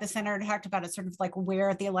what the senator talked about. It's sort of like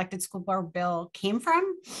where the elected school board bill came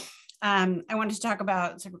from. I wanted to talk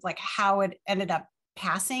about sort of like how it ended up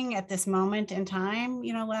passing at this moment in time,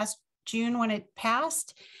 you know, last June when it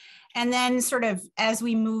passed. And then sort of as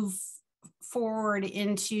we move forward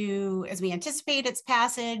into, as we anticipate its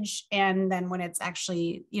passage, and then when it's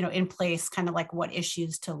actually, you know, in place, kind of like what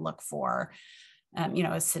issues to look for, you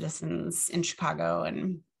know, as citizens in Chicago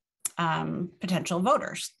and potential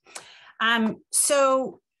voters.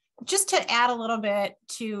 So just to add a little bit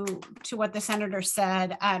to what the senator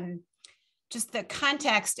said, just the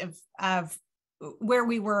context of where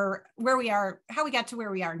we were, where we are, how we got to where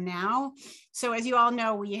we are now. So as you all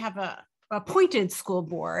know, we have a appointed school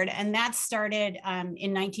board, and that started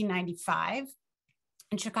in 1995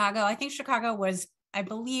 in Chicago. I think Chicago was, I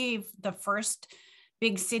believe, the first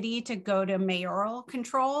big city to go to mayoral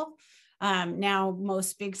control. Now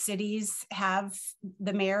most big cities have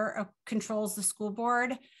the mayor controls the school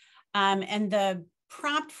board. And the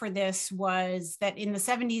prompt for this was that in the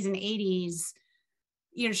 70s and 80s,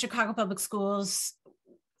 you know, Chicago public schools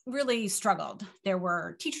really struggled. There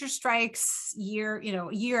were teacher strikes year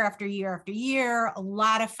after year after year, a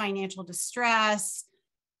lot of financial distress,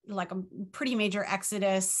 like a pretty major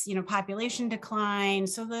exodus, you know, population decline.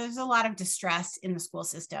 So there's a lot of distress in the school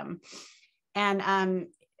system. And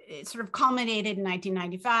it sort of culminated in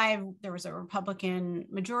 1995. There was a Republican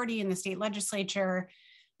majority in the state legislature.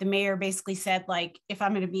 The mayor basically said, like, if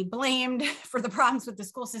I'm going to be blamed for the problems with the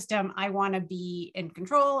school system, I want to be in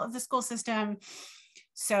control of the school system.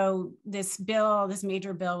 So this bill, this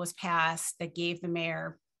major bill was passed that gave the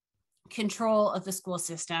mayor control of the school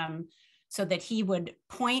system so that he would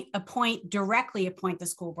directly appoint the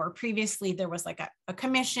school board. Previously, there was like a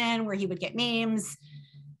commission where he would get names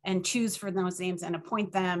and choose for those names and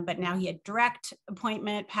appoint them. But now he had direct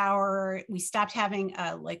appointment power. We stopped having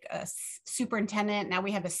a superintendent. Now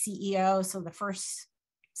we have a CEO. So the first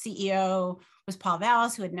CEO was Paul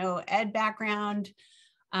Vallis, who had no ed background.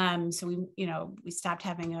 So we stopped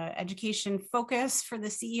having an education focus for the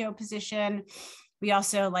CEO position. We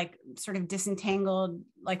also sort of disentangled,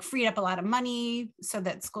 freed up a lot of money so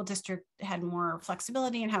that school district had more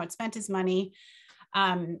flexibility in how it spent its money.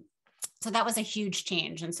 So that was a huge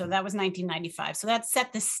change. And so that was 1995. So that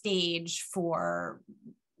set the stage for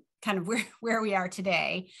kind of where we are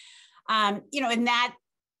today. And that,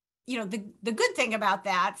 the good thing about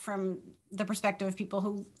that from the perspective of people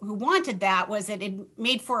who wanted that was that it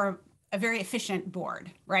made for a very efficient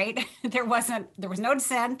board, right? There was no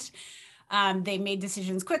dissent. They made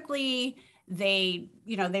decisions quickly. They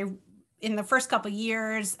in the first couple of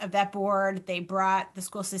years of that board, they brought the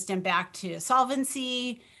school system back to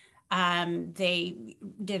solvency. They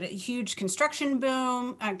did a huge construction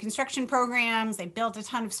programs. They built a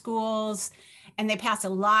ton of schools, and they passed a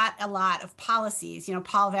lot of policies.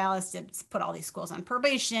 Paul Vallis did put all these schools on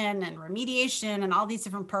probation and remediation and all these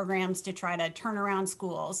different programs to try to turn around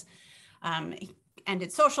schools, and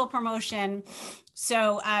did social promotion.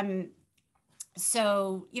 So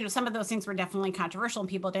some of those things were definitely controversial and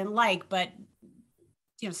people didn't like, but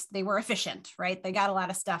they were efficient, right? They got a lot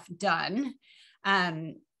of stuff done.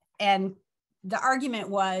 And the argument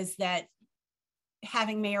was that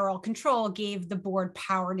having mayoral control gave the board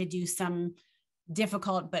power to do some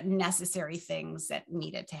difficult but necessary things that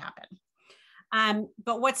needed to happen.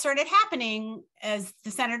 But what started happening, as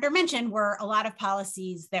the senator mentioned, were a lot of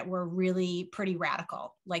policies that were really pretty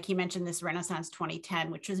radical. Like he mentioned this Renaissance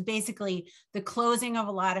 2010, which was basically the closing of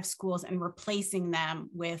a lot of schools and replacing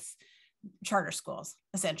them with charter schools,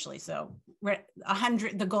 essentially. So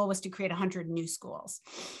the goal was to create 100 new schools.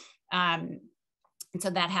 And so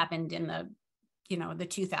that happened in the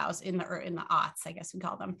 2000s, in the aughts, I guess we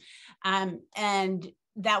call them. And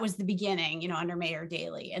that was the beginning, under Mayor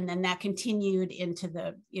Daley. And then that continued into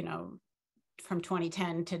from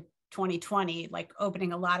 2010 to 2020,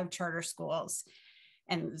 opening a lot of charter schools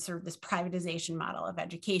and sort of this privatization model of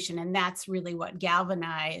education. And that's really what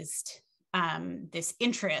galvanized this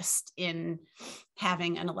interest in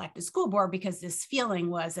having an elected school board, because this feeling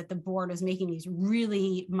was that the board was making these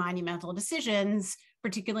really monumental decisions,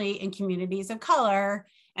 particularly in communities of color.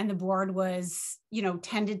 And the board was,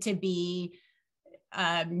 tended to be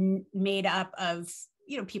made up of,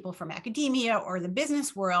 people from academia or the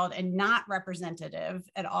business world, and not representative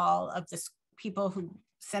at all of the people who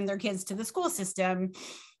send their kids to the school system.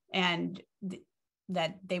 And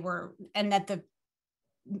that the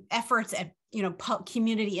efforts at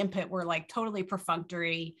community input were totally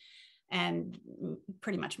perfunctory and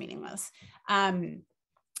pretty much meaningless. And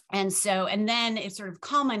then it sort of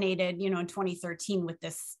culminated, in 2013 with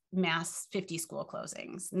this mass 50 school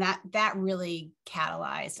closings. And that really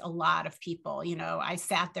catalyzed a lot of people. I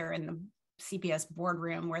sat there in the CPS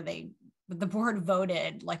boardroom where the board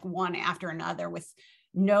voted one after another with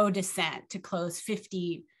no dissent to close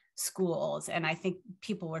 50 schools. And I think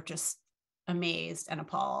people were just amazed and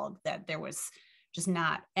appalled that there was just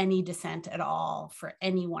not any dissent at all for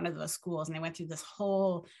any one of those schools. And they went through this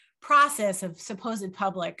whole process of supposed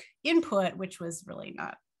public input, which was really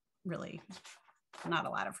not a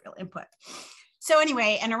lot of real input. So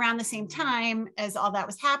anyway, and around the same time as all that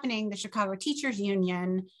was happening, the Chicago Teachers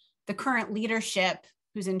Union, the current leadership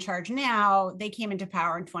who's in charge now, they came into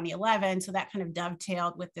power in 2011. So that kind of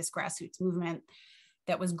dovetailed with this grassroots movement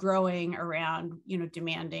that was growing around,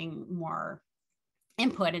 demanding more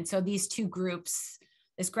input. And so these two groups,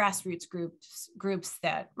 this grassroots groups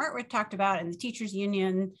that Martwick talked about and the teachers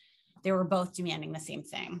union, they were both demanding the same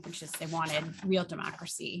thing, which is they wanted real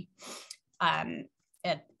democracy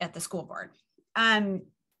at the school board.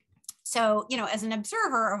 So, as an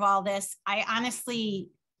observer of all this, I honestly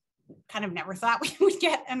kind of never thought we would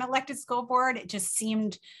get an elected school board. It just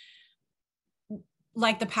seemed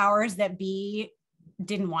like the powers that be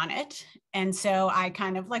didn't want it. And so I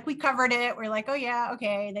kind of we covered it. We're like, oh yeah,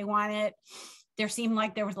 okay, they want it. There seemed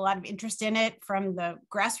like there was a lot of interest in it from the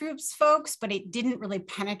grassroots folks, but it didn't really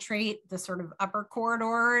penetrate the sort of upper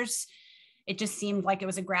corridors. It just seemed like it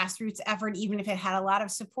was a grassroots effort, even if it had a lot of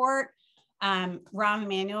support. Rahm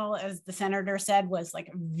Emanuel, as the senator said, was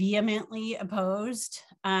vehemently opposed.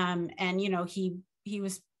 And, he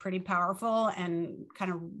was pretty powerful and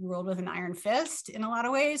kind of ruled with an iron fist in a lot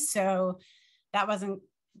of ways. So that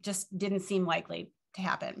didn't seem likely to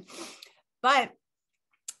happen. But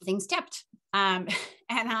things tipped. I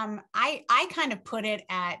kind of put it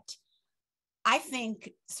at, I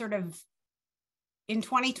think sort of in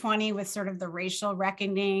 2020 with sort of the racial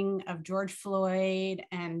reckoning of George Floyd,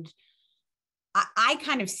 and I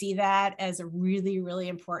kind of see that as a really, really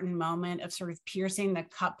important moment of sort of piercing the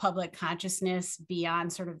public consciousness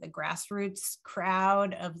beyond sort of the grassroots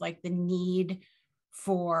crowd of like the need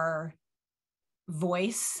for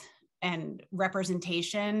voice and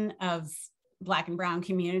representation of Black and brown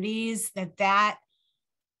communities, that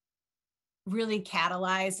really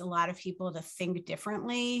catalyzed a lot of people to think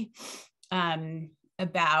differently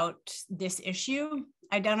about this issue.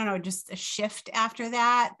 I don't know, just a shift after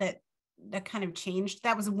that kind of changed.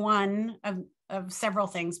 That was one of several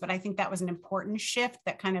things, but I think that was an important shift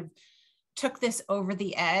that kind of took this over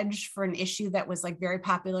the edge for an issue that was like very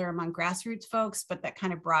popular among grassroots folks, but that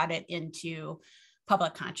kind of brought it into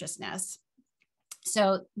public consciousness.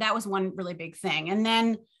 So that was one really big thing. And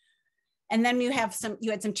then you had some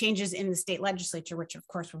changes in the state legislature, which of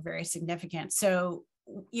course were very significant. So,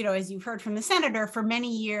 as you've heard from the senator, for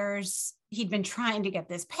many years, he'd been trying to get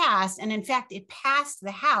this passed. And in fact, it passed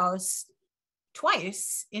the House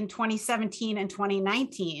twice in 2017 and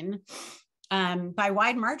 2019 by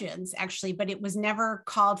wide margins, actually, but it was never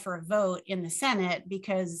called for a vote in the Senate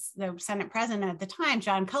because the Senate president at the time,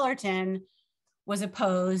 John Cullerton, was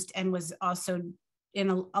opposed and was also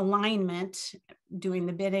in alignment doing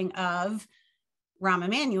the bidding of Rahm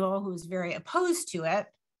Emanuel, who was very opposed to it.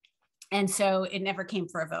 And so it never came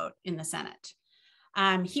for a vote in the Senate.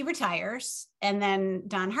 He retires, and then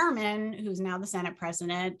Don Harmon, who's now the Senate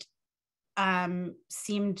president,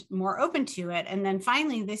 seemed more open to it. And then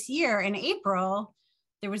finally this year in April,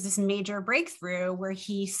 there was this major breakthrough where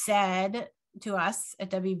he said to us at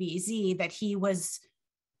WBEZ that he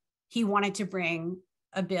wanted to bring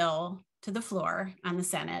a bill to the floor on the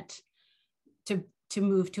Senate to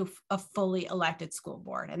move to a fully elected school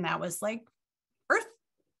board. And that was like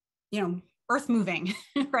earth moving,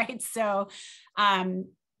 right? So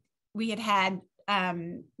we had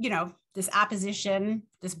this opposition,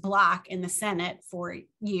 this block in the Senate for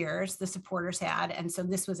years, the supporters had. And so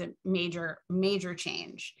this was a major, major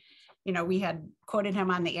change. We had quoted him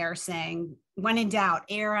on the air saying, when in doubt,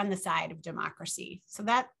 err on the side of democracy. So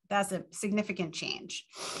that's a significant change.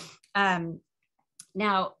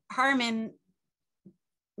 Now, Harmon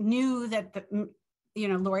knew that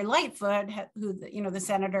Lori Lightfoot, who the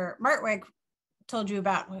Senator Martwick told you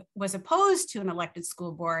about, was opposed to an elected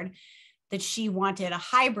school board, that she wanted a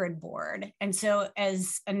hybrid board. And so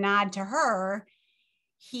as a nod to her,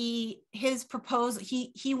 his proposal,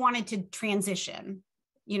 he wanted to transition,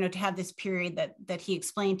 to have this period that he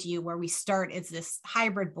explained to you where we start as this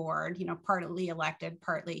hybrid board, partly elected,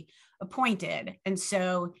 partly appointed. And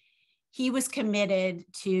so he was committed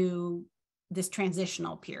to this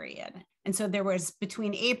transitional period. And so there was,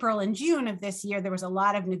 between April and June of this year, there was a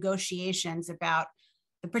lot of negotiations about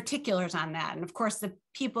the particulars on that. And of course, the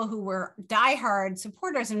people who were diehard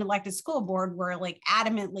supporters in elected school board were like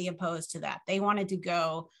adamantly opposed to that. They wanted to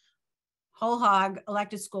go whole hog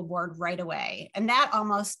elected school board right away. And that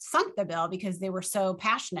almost sunk the bill because they were so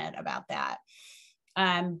passionate about that.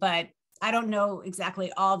 But I don't know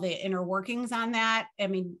exactly all the inner workings on that.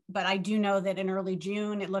 But I do know that in early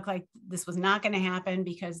June, it looked like this was not going to happen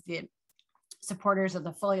because the supporters of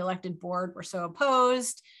the fully elected board were so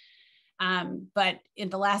opposed. But in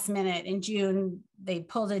the last minute in June, they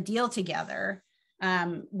pulled a deal together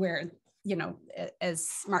where, as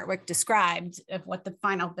Martwick described, of what the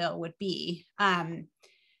final bill would be.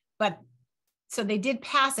 But so they did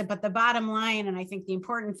pass it, but the bottom line, and I think the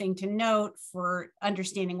important thing to note for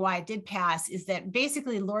understanding why it did pass, is that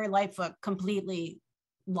basically Lori Lightfoot completely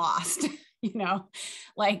lost,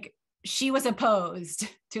 like she was opposed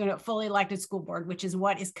to a fully elected school board, which is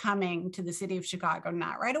what is coming to the city of Chicago,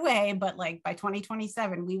 not right away, but like by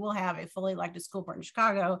 2027, we will have a fully elected school board in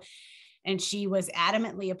Chicago. And she was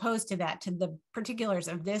adamantly opposed to that, to the particulars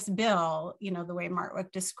of this bill, the way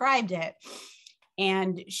Martwick described it.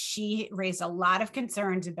 And she raised a lot of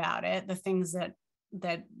concerns about it, the things that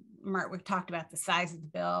Martwick talked about, the size of the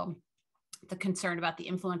bill, the concern about the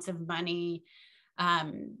influence of money,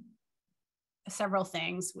 several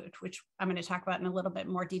things, which I'm going to talk about in a little bit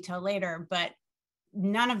more detail later, but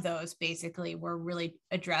none of those basically were really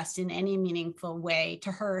addressed in any meaningful way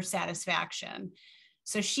to her satisfaction.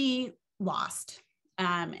 So she lost,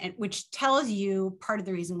 and which tells you part of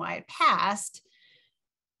the reason why it passed.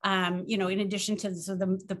 In addition to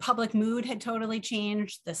the public mood had totally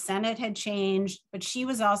changed, the Senate had changed, but she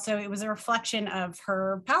was also, it was a reflection of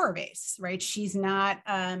her power base, right? She's not,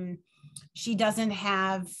 she doesn't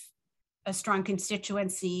have a strong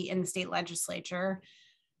constituency in the state legislature.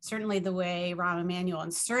 certainly the way Rahm Emanuel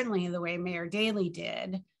and certainly the way Mayor Daley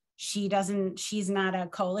did. She's not a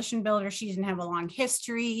coalition builder. She didn't have a long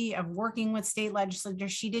history of working with state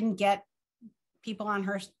legislators. She didn't get people on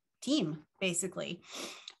her team, basically.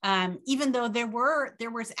 Even though there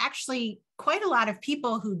was actually quite a lot of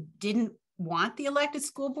people who didn't want the elected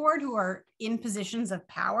school board, who are in positions of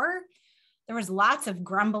power. There was lots of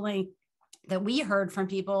grumbling that we heard from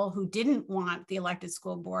people who didn't want the elected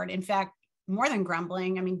school board. In fact, more than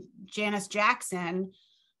grumbling, I mean, Janice Jackson,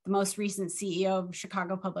 the most recent CEO of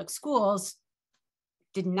Chicago Public Schools,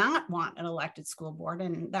 did not want an elected school board.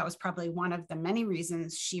 And that was probably one of the many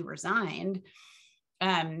reasons she resigned.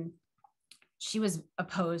 She was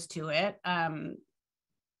opposed to it.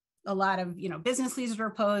 A lot of, business leaders were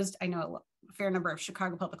opposed. I know a fair number of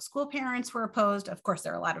Chicago public school parents were opposed. Of course,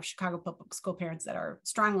 there are a lot of Chicago public school parents that are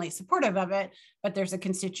strongly supportive of it, but there's a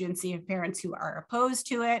constituency of parents who are opposed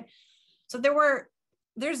to it. So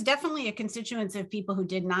there's definitely a constituency of people who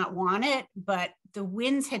did not want it, but the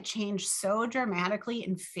winds had changed so dramatically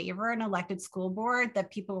in favor of an elected school board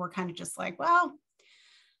that people were kind of just like, well,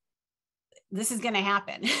 this is going to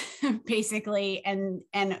happen, basically. And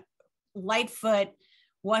Lightfoot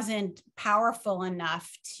wasn't powerful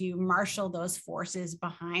enough to marshal those forces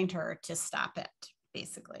behind her to stop it,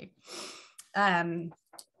 basically. Sorry,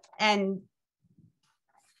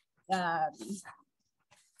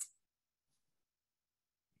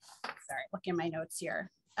 looking at my notes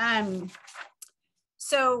here.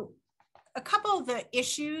 So a couple of the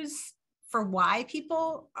issues for why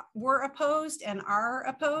people were opposed and are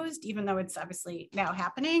opposed, even though it's obviously now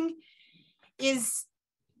happening, is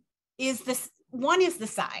this. One is the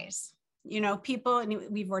size. People, and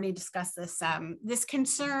we've already discussed this, this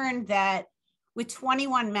concern that with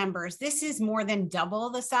 21 members, this is more than double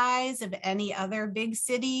the size of any other big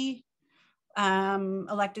city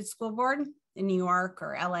elected school board in New York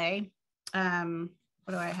or LA.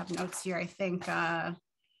 What do I have notes here? I think I'll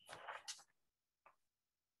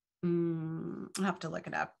have to look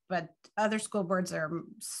it up, but other school boards are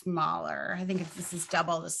smaller. I think this is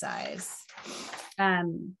double the size.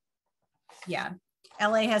 Yeah,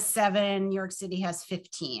 LA has 7, New York City has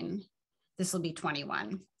 15. This will be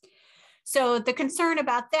 21. So the concern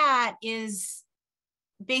about that is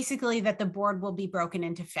basically that the board will be broken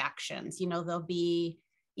into factions. Even though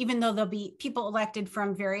there'll be people elected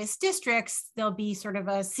from various districts, there'll be sort of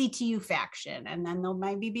a CTU faction, and then there'll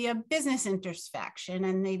maybe be a business interest faction,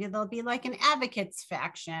 and maybe there'll be like an advocates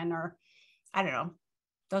faction, or I don't know.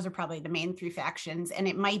 Those are probably the main 3 factions, and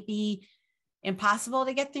it might be impossible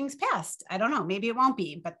to get things passed. I don't know, maybe it won't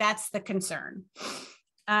be, but that's the concern.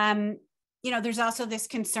 There's also this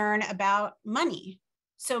concern about money.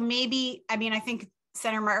 So maybe, I think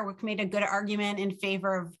Senator Martwick made a good argument in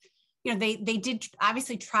favor of, they did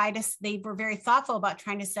obviously they were very thoughtful about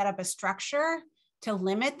trying to set up a structure to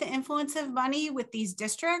limit the influence of money with these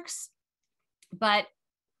districts, but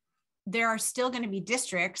there are still going to be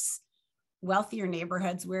districts, wealthier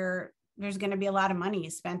neighborhoods, where there's going to be a lot of money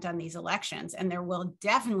spent on these elections, and there will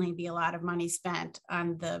definitely be a lot of money spent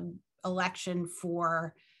on the election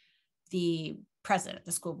for the president,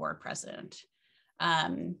 the school board president.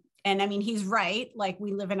 And he's right. Like,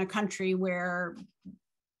 we live in a country where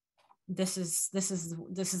this is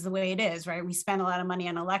the way it is, right? We spend a lot of money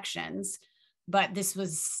on elections, but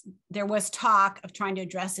there was talk of trying to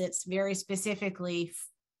address it very specifically,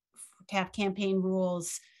 to have campaign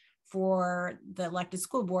rules for the elected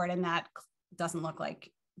school board, and that doesn't look like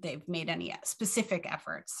they've made any specific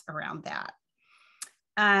efforts around that.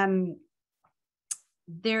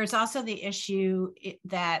 There's also the issue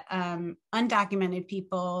that undocumented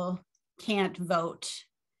people can't vote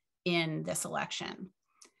in this election.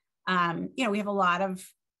 We have a lot of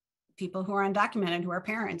people who are undocumented who are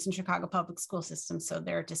parents in Chicago public school systems, so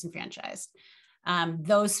they're disenfranchised.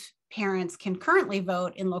 Those parents can currently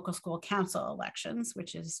vote in local school council elections,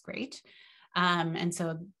 which is great. And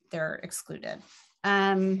so they're excluded.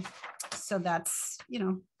 So that's,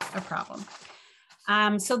 a problem.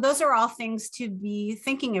 So those are all things to be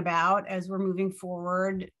thinking about as we're moving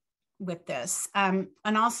forward with this. And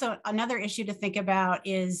also another issue to think about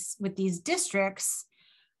is with these districts,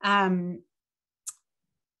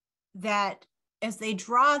 that as they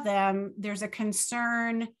draw them, there's a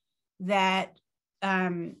concern that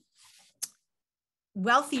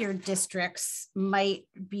wealthier districts might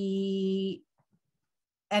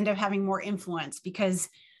end up having more influence, because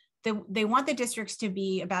they want the districts to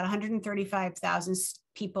be about 135,000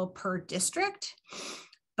 people per district.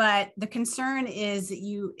 But the concern is that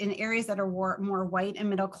in areas that are more white and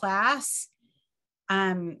middle class,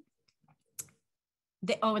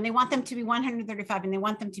 and they want them to be 135 and they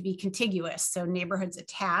want them to be contiguous. So neighborhoods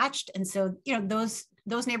attached. And so, you know,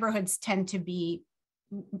 those neighborhoods tend to be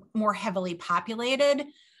more heavily populated.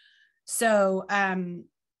 So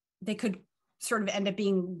they could sort of end up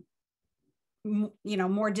being, you know,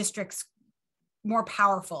 more districts, more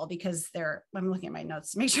powerful because I'm looking at my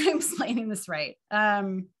notes to make sure I'm explaining this right.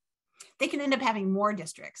 They can end up having more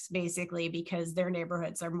districts basically because their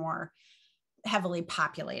neighborhoods are more heavily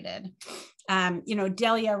populated. You know,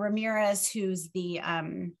 Delia Ramirez, who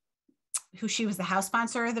she was the House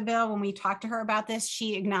sponsor of the bill, when we talked to her about this,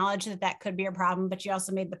 she acknowledged that could be a problem, but she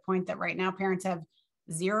also made the point that right now parents have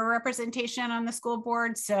zero representation on the school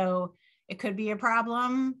board. So it could be a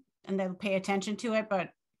problem and they'll pay attention to it, but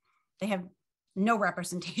they have no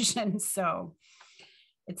representation. So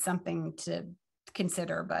it's something to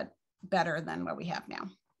consider, but better than what we have now.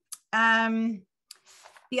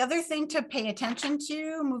 The other thing to pay attention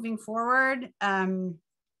to moving forward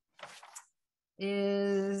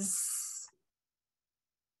is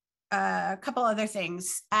a couple other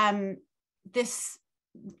things. Martwick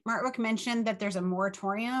mentioned that there's a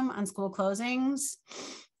moratorium on school closings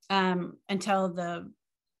until the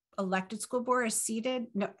elected school board is seated.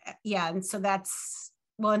 No, yeah, and so that's,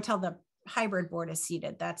 well, until the hybrid board is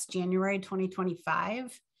seated. That's January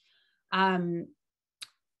 2025.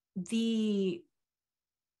 The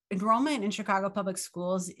enrollment in Chicago public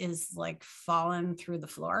schools is like fallen through the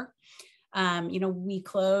floor. You know, we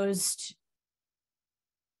closed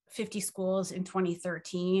 50 schools in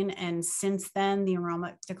 2013. And since then, the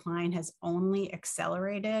enrollment decline has only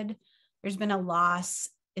accelerated. There's been a loss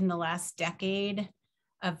in the last decade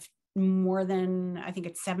of more than, I think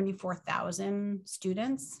it's 74,000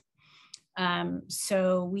 students.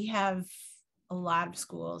 So we have a lot of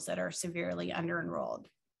schools that are severely under-enrolled.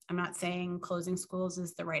 I'm not saying closing schools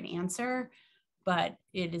is the right answer, but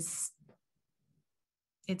it's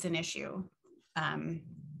an issue.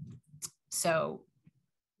 So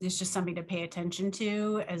it's just something to pay attention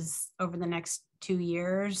to as over the next 2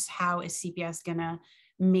 years. How is CPS gonna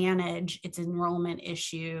manage its enrollment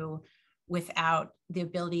issue without the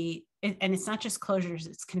ability, and it's not just closures,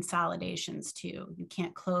 it's consolidations too. You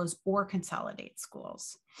can't close or consolidate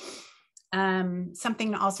schools.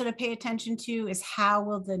 Something also to pay attention to is how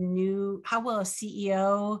will a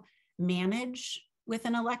CEO manage with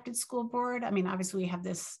an elected school board? I mean, obviously we have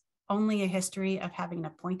only a history of having an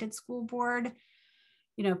appointed school board.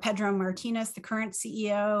 You know, Pedro Martinez, the current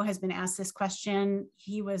CEO, has been asked this question.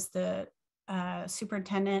 He was the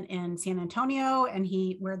superintendent in San Antonio, and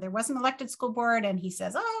where there was an elected school board, and he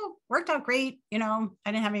says, "Oh, worked out great. You know,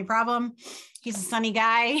 I didn't have any problem." He's a sunny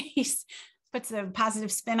guy. He puts a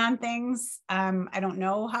positive spin on things. I don't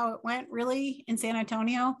know how it went really in San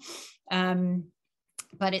Antonio,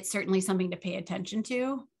 but it's certainly something to pay attention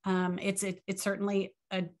to. It's certainly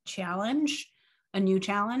a challenge, a new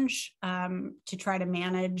challenge to try to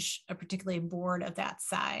manage a particularly board of that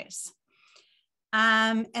size.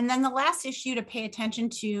 And then the last issue to pay attention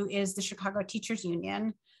to is the Chicago Teachers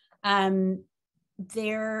Union.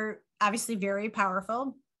 They're obviously very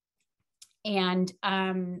powerful, and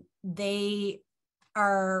they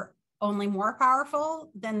are only more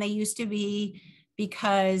powerful than they used to be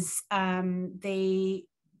because they,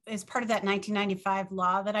 as part of that 1995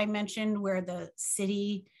 law that I mentioned, where the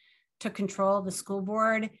city took control of the school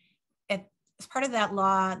board, as part of that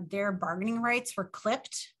law, their bargaining rights were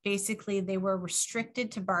clipped. Basically, they were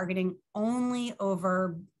restricted to bargaining only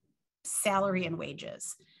over salary and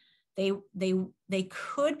wages. They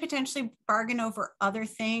could potentially bargain over other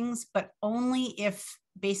things, but only if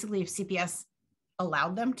CPS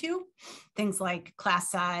allowed them to, things like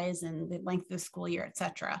class size and the length of the school year, et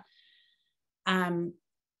cetera.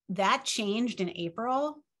 That changed in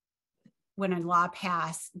April when a law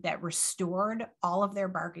passed that restored all of their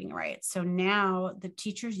bargaining rights. So now the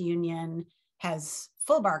teachers union has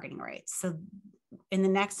full bargaining rights. So in the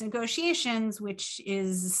next negotiations, which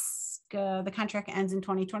is the contract ends in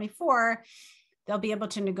 2024, they'll be able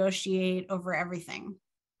to negotiate over everything.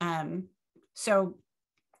 So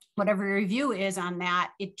whatever your review is on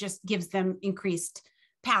that, it just gives them increased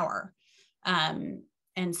power. And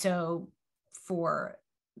so for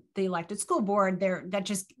the elected school board,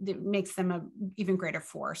 that makes them an even greater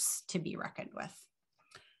force to be reckoned with.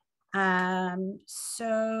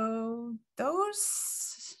 So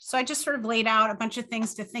I just sort of laid out a bunch of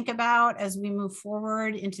things to think about as we move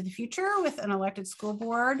forward into the future with an elected school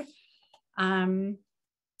board.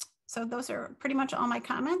 So those are pretty much all my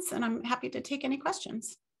comments, and I'm happy to take any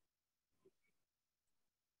questions.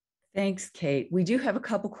 Thanks, Kate. We do have a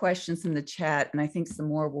couple questions in the chat, and I think some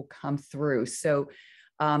more will come through. So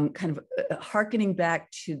kind of hearkening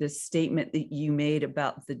back to the statement that you made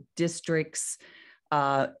about the districts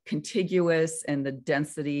contiguous and the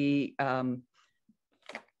density of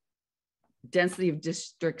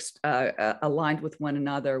districts aligned with one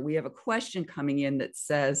another. We have a question coming in that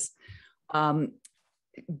says,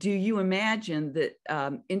 do you imagine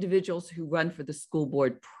that individuals who run for the school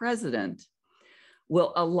board president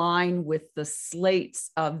will align with the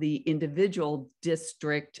slates of the individual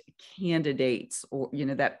district candidates, or, you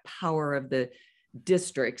know, that power of the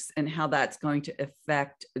districts, and how that's going to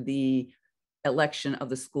affect the election of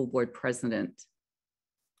the school board president?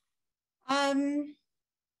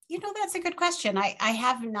 You know, that's a good question. I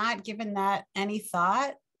have not given that any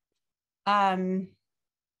thought.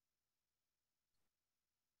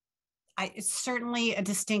 It's certainly a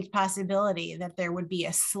distinct possibility that there would be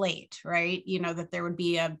a slate, right? You know, that there would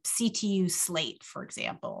be a CTU slate, for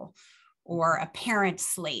example, or a parent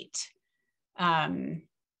slate,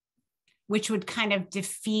 which would kind of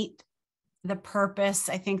defeat the purpose,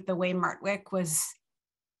 I think, the way Martwick was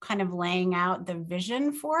kind of laying out the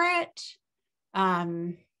vision for it.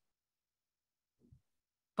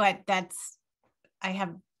 But that's, I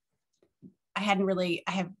have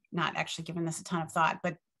not actually given this a ton of thought,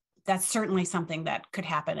 but that's certainly something that could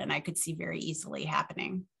happen, and I could see very easily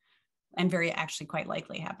happening, and actually quite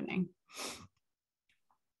likely happening.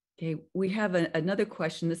 Okay, we have another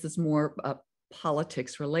question. This is more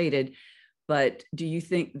politics related, but do you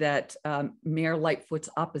think that Mayor Lightfoot's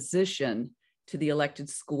opposition to the elected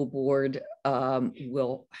school board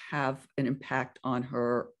will have an impact on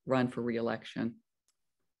her run for re-election?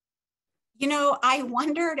 You know, I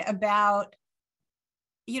wondered about,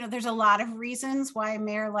 you know, there's a lot of reasons why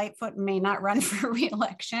Mayor Lightfoot may not run for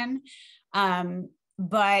re-election,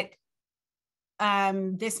 but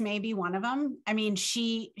this may be one of them. I mean,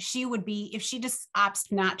 she would be, if she just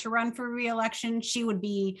opts not to run for re-election, she would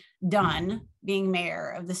be done being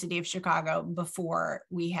mayor of the city of Chicago before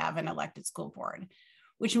we have an elected school board,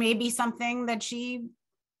 which may be something that she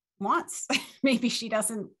wants. Maybe she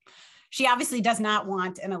doesn't. She obviously does not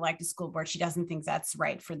want an elected school board. She doesn't think that's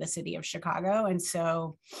right for the city of Chicago. And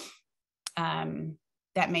so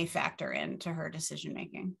that may factor into her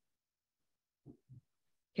decision-making.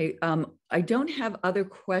 Okay, I don't have other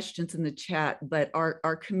questions in the chat, but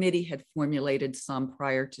our committee had formulated some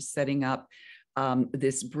prior to setting up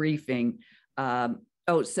this briefing.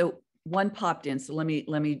 So one popped in, so let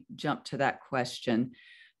me jump to that question.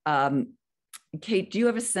 Kate, do you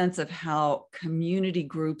have a sense of how community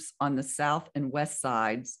groups on the south and west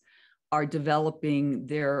sides are developing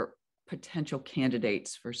their potential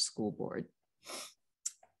candidates for school board?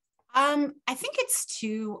 I think it's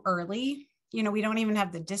too early. You know, we don't even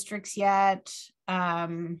have the districts yet.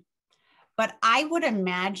 But I would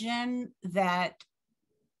imagine that,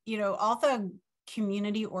 you know, all the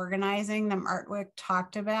community organizing that Martwick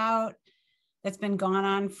talked about that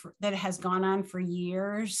has gone on for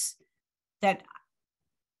years, that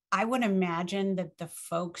I would imagine that the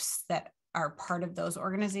folks that are part of those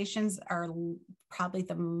organizations are probably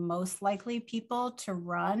the most likely people to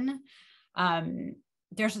run.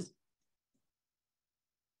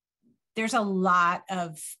 There's a lot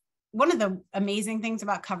of, one of the amazing things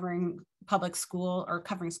about covering public school or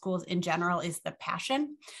covering schools in general is the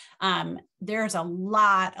passion. There's a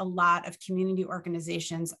lot of community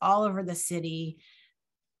organizations all over the city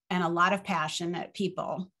and a lot of passionate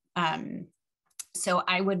people. So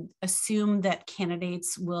I would assume that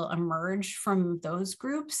candidates will emerge from those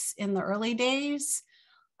groups in the early days.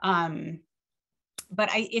 But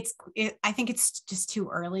I think it's just too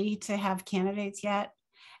early to have candidates yet.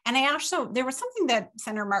 And there was something that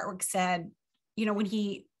Senator Martwick said, you know, when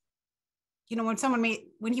he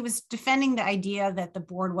was defending the idea that the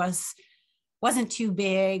board wasn't too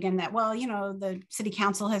big, and that, well, you know, the city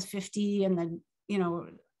council has 50 and the, you know,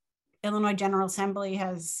 Illinois General Assembly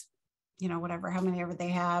has, you know, how many ever they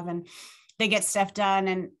have, and they get stuff done.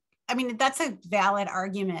 And I mean, that's a valid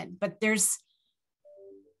argument, but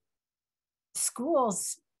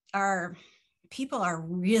people are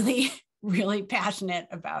really, really passionate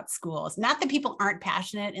about schools. Not that people aren't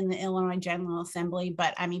passionate in the Illinois General Assembly,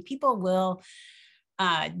 but I mean, people will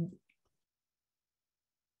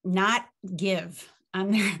not give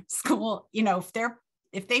on their school. You know,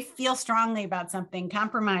 if they feel strongly about something,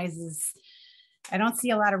 I don't see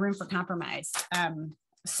a lot of room for compromise.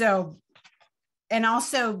 So, and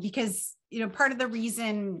also because, you know, part of the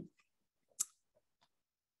reason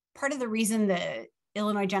the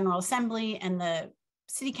Illinois General Assembly and the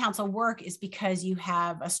city council work is because you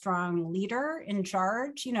have a strong leader in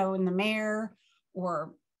charge, you know, in the mayor,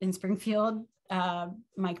 or in Springfield,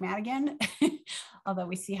 Mike Madigan, although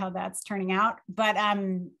we see how that's turning out. But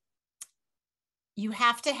you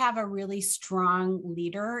have to have a really strong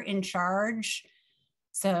leader in charge.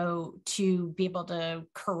 So to be able to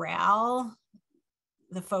corral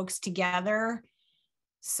the folks together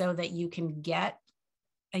so that you can get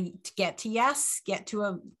to yes, get to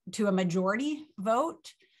a majority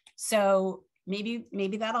vote. So maybe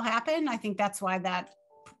that'll happen. I think that's why that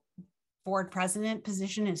board president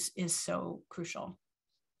position is so crucial.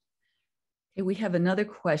 Okay, we have another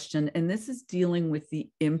question, and this is dealing with the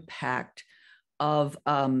impact of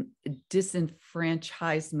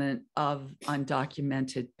disenfranchisement of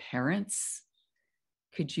undocumented parents.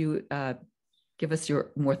 Could you give us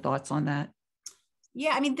your more thoughts on that?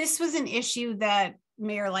 Yeah, I mean, this was an issue that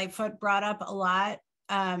Mayor Lightfoot brought up a lot.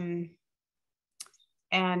 I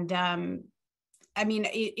mean,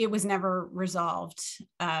 it was never resolved.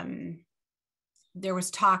 There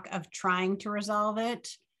was talk of trying to resolve it,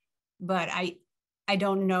 but I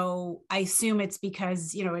don't know. I assume it's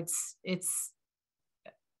because, you know, it's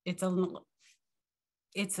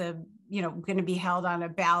a going to be held on a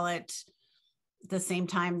ballot the same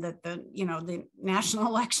time that the national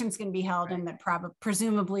election is going to be held, right. And that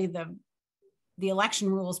presumably the election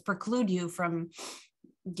rules preclude you from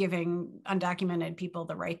giving undocumented people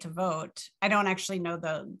the right to vote. I don't actually know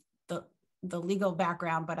the legal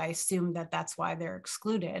background, but I assume that that's why they're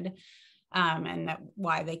excluded, and that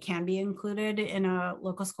why they can be included in a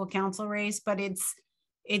local school council race. But it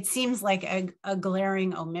seems like a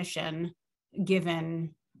glaring omission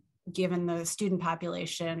given the student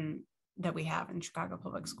population that we have in Chicago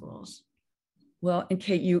Public Schools. Well, and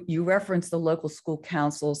Kate, you referenced the local school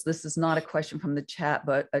councils. This is not a question from the chat,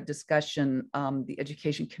 but a discussion the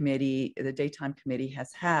Education Committee, the Daytime Committee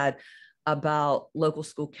has had about local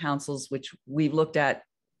school councils, which we've looked at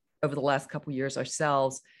over the last couple of years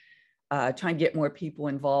ourselves, trying to get more people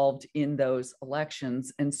involved in those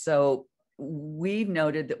elections. And so we've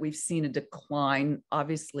noted that we've seen a decline,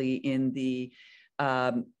 obviously, in the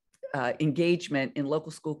engagement in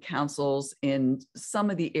local school councils in some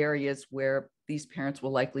of the areas where these parents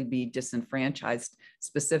will likely be disenfranchised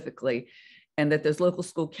specifically, and that those local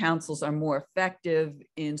school councils are more effective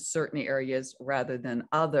in certain areas rather than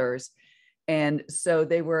others. And so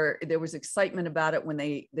there was excitement about it when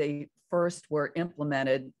they first were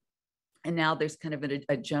implemented, and now there's kind of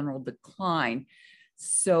a general decline.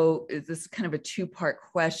 So this is kind of a two-part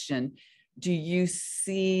question. Do you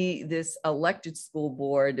see this elected school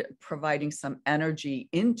board providing some energy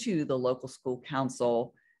into the local school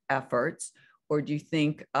council efforts, or do you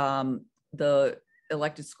think the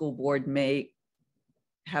elected school board may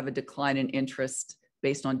have a decline in interest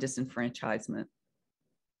based on disenfranchisement?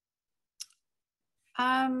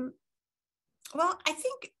 Well, I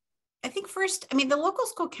think first, I mean, the local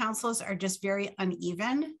school councils are just very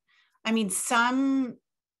uneven. I mean, some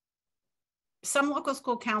local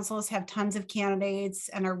school councils have tons of candidates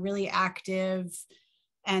and are really active,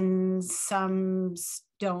 and some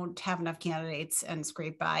don't have enough candidates and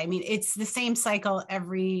scrape by. I mean, it's the same cycle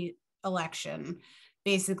every election.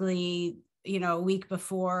 Basically, a week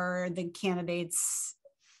before the candidates'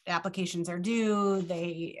 applications are due,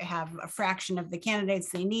 they have a fraction of the candidates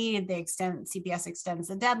they need. CPS extends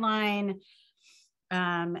the deadline,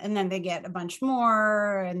 and then they get a bunch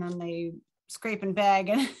more, and then they scrape and beg,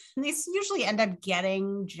 and they usually end up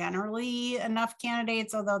getting generally enough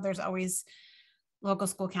candidates, although there's always local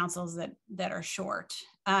school councils that are short.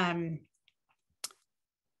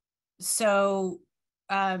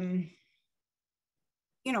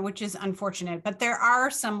 Which is unfortunate, but there are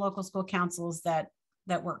some local school councils that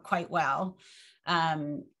work quite well.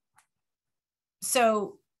 But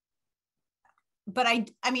I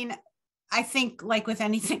think, like with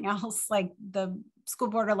anything else, like the school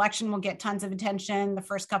board election will get tons of attention the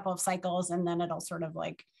first couple of cycles, and then it'll sort of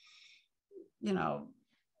like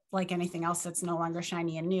anything else that's no longer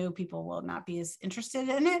shiny and new, people will not be as interested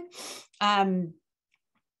in it.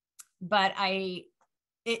 But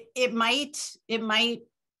it might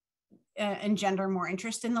engender more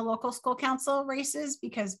interest in the local school council races,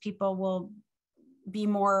 because people will be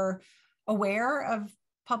more aware of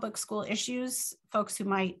public school issues, folks who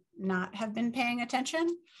might not have been paying attention,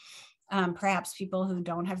 perhaps people who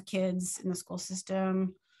don't have kids in the school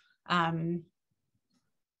system. I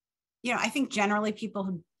think generally people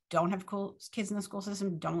who don't have kids in the school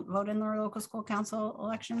system don't vote in their local school council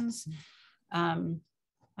elections. I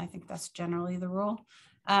think that's generally the rule.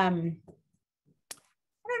 I don't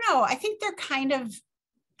know. I think they're kind of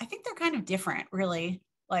different, really.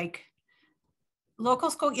 Like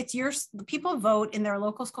local school, people vote in their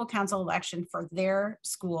local school council election for their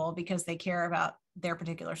school because they care about their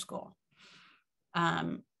particular school.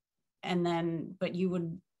 and then, but you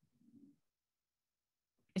would,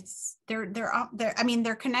 I mean,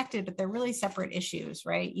 they're connected, but they're really separate issues,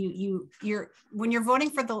 right? When you're voting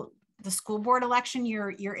for the school board election,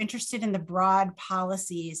 you're interested in the broad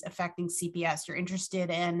policies affecting CPS. You're interested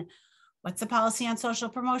in what's the policy on social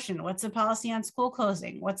promotion? What's the policy on school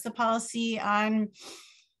closing? What's the policy on,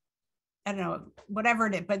 I don't know, whatever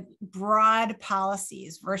it is, but broad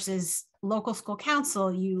policies. Versus local school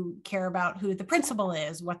council, you care about who the principal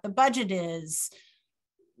is, what the budget is,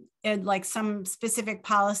 and like some specific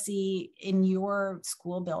policy in your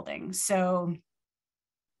school building. So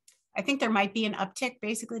I think there might be an uptick,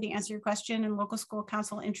 basically, to answer your question, in local school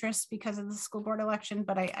council interests because of the school board election,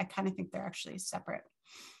 but I kind of think they're actually separate.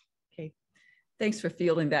 Okay, thanks for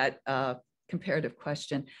fielding that comparative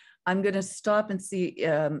question. I'm going to stop and see,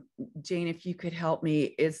 Jane, if you could help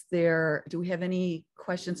me. Do we have any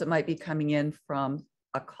questions that might be coming in from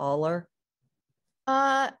a caller?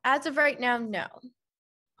 As of right now, no.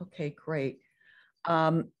 Okay, great.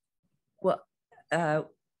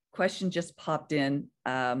 Question just popped in.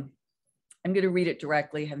 I'm going to read it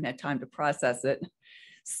directly. Haven't had time to process it.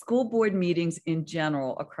 School board meetings in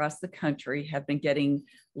general across the country have been getting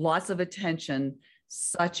lots of attention,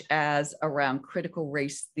 such as around critical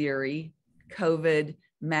race theory, COVID,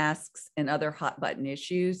 masks, and other hot button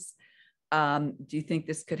issues. Do you think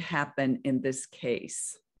this could happen in this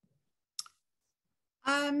case?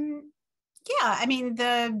 Yeah, I mean,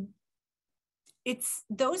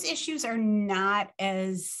 those issues are not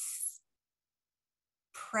as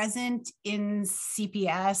present in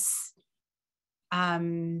CPS.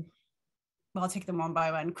 Well, I'll take them one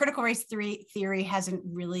by one. Critical race theory hasn't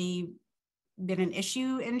really been an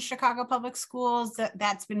issue in Chicago public schools.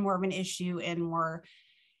 That's been more of an issue in more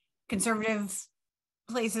conservative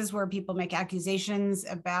places where people make accusations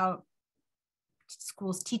about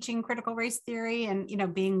schools teaching critical race theory. And, you know,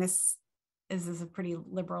 being this is a pretty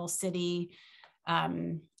liberal city,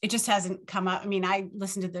 it just hasn't come up. I mean, I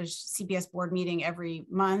listen to the CPS board meeting every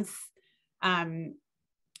month, and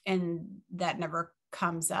that never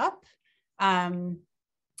comes up.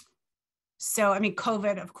 So, I mean,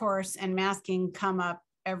 COVID, of course, and masking come up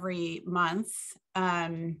every month.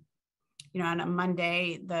 You know, on a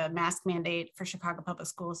Monday, the mask mandate for Chicago public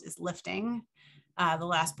schools is lifting. The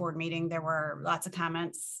last board meeting, there were lots of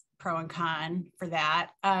comments, pro and con for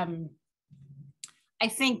that. I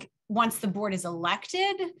think once the board is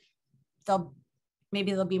elected,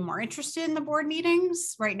 maybe they'll be more interested in the board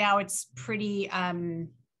meetings. Right now, it's pretty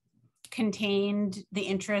contained. The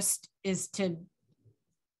interest is to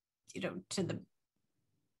the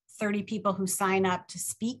 30 people who sign up to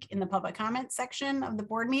speak in the public comment section of the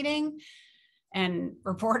board meeting, and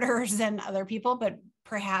reporters and other people, but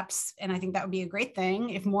perhaps, and I think that would be a great thing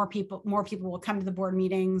if more people will come to the board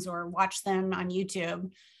meetings or watch them on YouTube.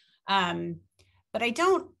 But I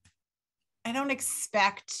don't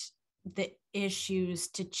expect the issues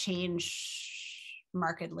to change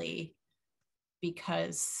markedly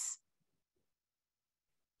because,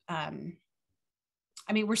 I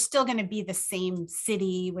mean, we're still going to be the same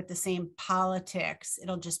city with the same politics.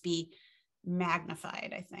 It'll just be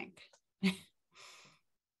magnified, I think,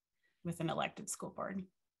 with an elected school board.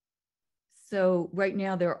 So right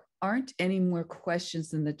now there aren't any more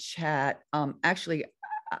questions in the chat. Actually,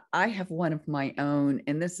 I have one of my own,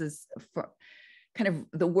 and this is for kind of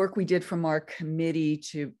the work we did from our committee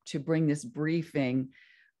to bring this briefing.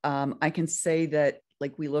 I can say that,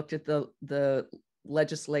 like, we looked at the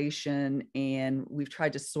legislation and we've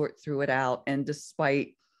tried to sort through it out. And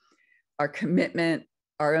despite our commitment,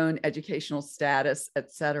 our own educational status,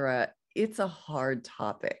 et cetera, it's a hard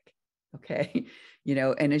topic. Okay. You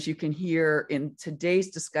know, and as you can hear in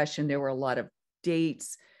today's discussion, there were a lot of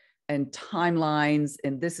dates and timelines,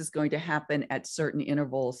 and this is going to happen at certain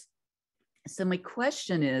intervals. So my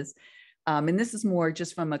question is, and this is more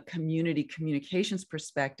just from a community communications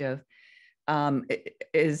perspective,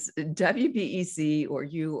 is WBEZ or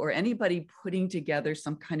you or anybody putting together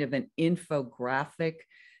some kind of an infographic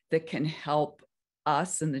that can help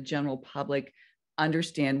us and the general public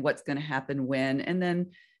understand what's going to happen when, and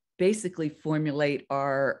then basically formulate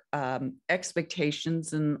our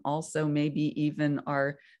expectations and also maybe even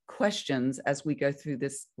our questions as we go through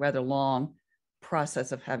this rather long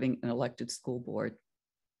process of having an elected school board?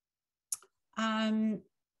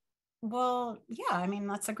 Well, yeah, I mean,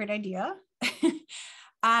 that's a great idea.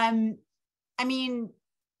 I mean,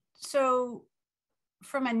 so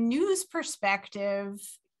from a news perspective,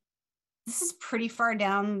 this is pretty far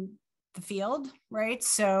down the field, right?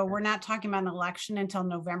 So we're not talking about an election until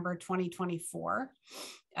November 2024.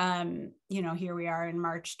 You know, here we are in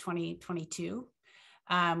March 2022.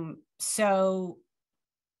 So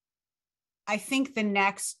I think the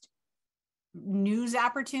next news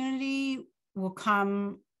opportunity will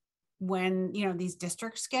come when, you know, these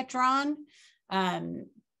districts get drawn.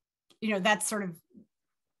 You know, that's sort of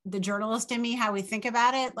the journalist in me, how we think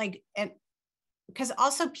about it. Like, and because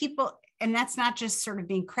also people, and that's not just sort of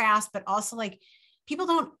being crass, but also like people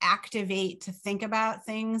don't activate to think about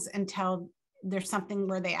things until there's something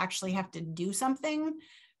where they actually have to do something,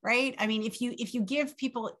 right? I mean, if you give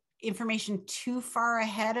people information too far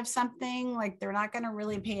ahead of something, like they're not going to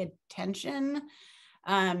really pay attention.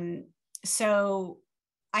 So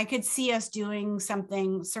I could see us doing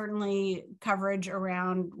something, certainly coverage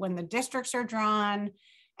around when the districts are drawn,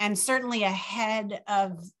 and certainly ahead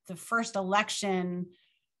of the first election,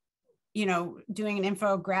 you know, doing an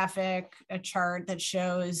infographic, a chart that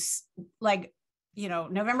shows like, you know,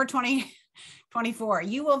 November 2024,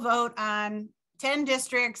 you will vote on 10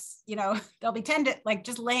 districts, you know, there'll be 10, like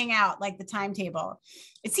just laying out like the timetable.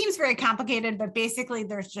 It seems very complicated, but basically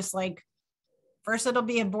there's just like, first it'll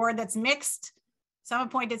be a board that's mixed, some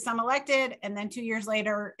appointed, some elected, and then 2 years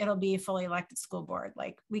later, it'll be a fully elected school board.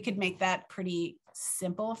 Like we could make that pretty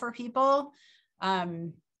simple for people.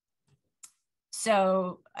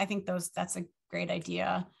 So I think that's a great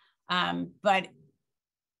idea. But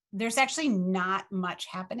there's actually not much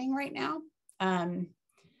happening right now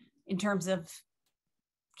in terms of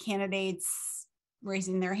candidates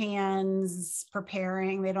raising their hands,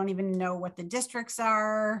 preparing. They don't even know what the districts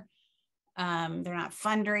are. They're not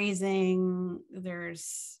fundraising. They're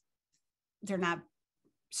not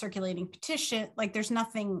circulating petition. Like there's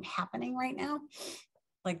nothing happening right now.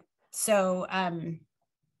 Like, so I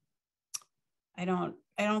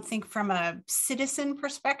don't think from a citizen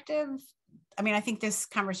perspective, I mean, I think this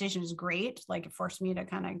conversation is great. Like it forced me to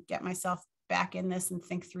kind of get myself back in this and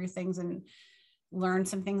think through things and learn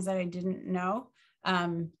some things that I didn't know.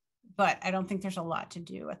 But I don't think there's a lot to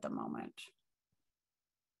do at the moment.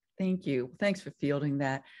 Thank you. Thanks for fielding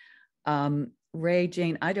that. Ray,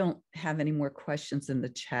 Jane, I don't have any more questions in the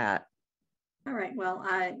chat. All right. Well,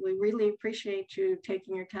 we really appreciate you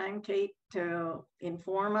taking your time, Kate, to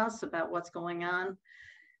inform us about what's going on.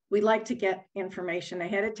 We like to get information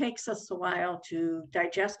ahead. It takes us a while to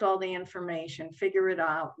digest all the information, figure it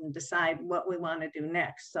out, and decide what we want to do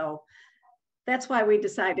next. So that's why we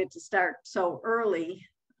decided to start so early.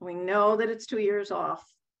 We know that it's 2 years off,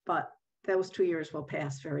 but those 2 years will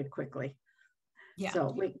pass very quickly. Yeah.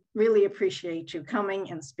 So we really appreciate you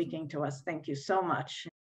coming and speaking to us. Thank you so much.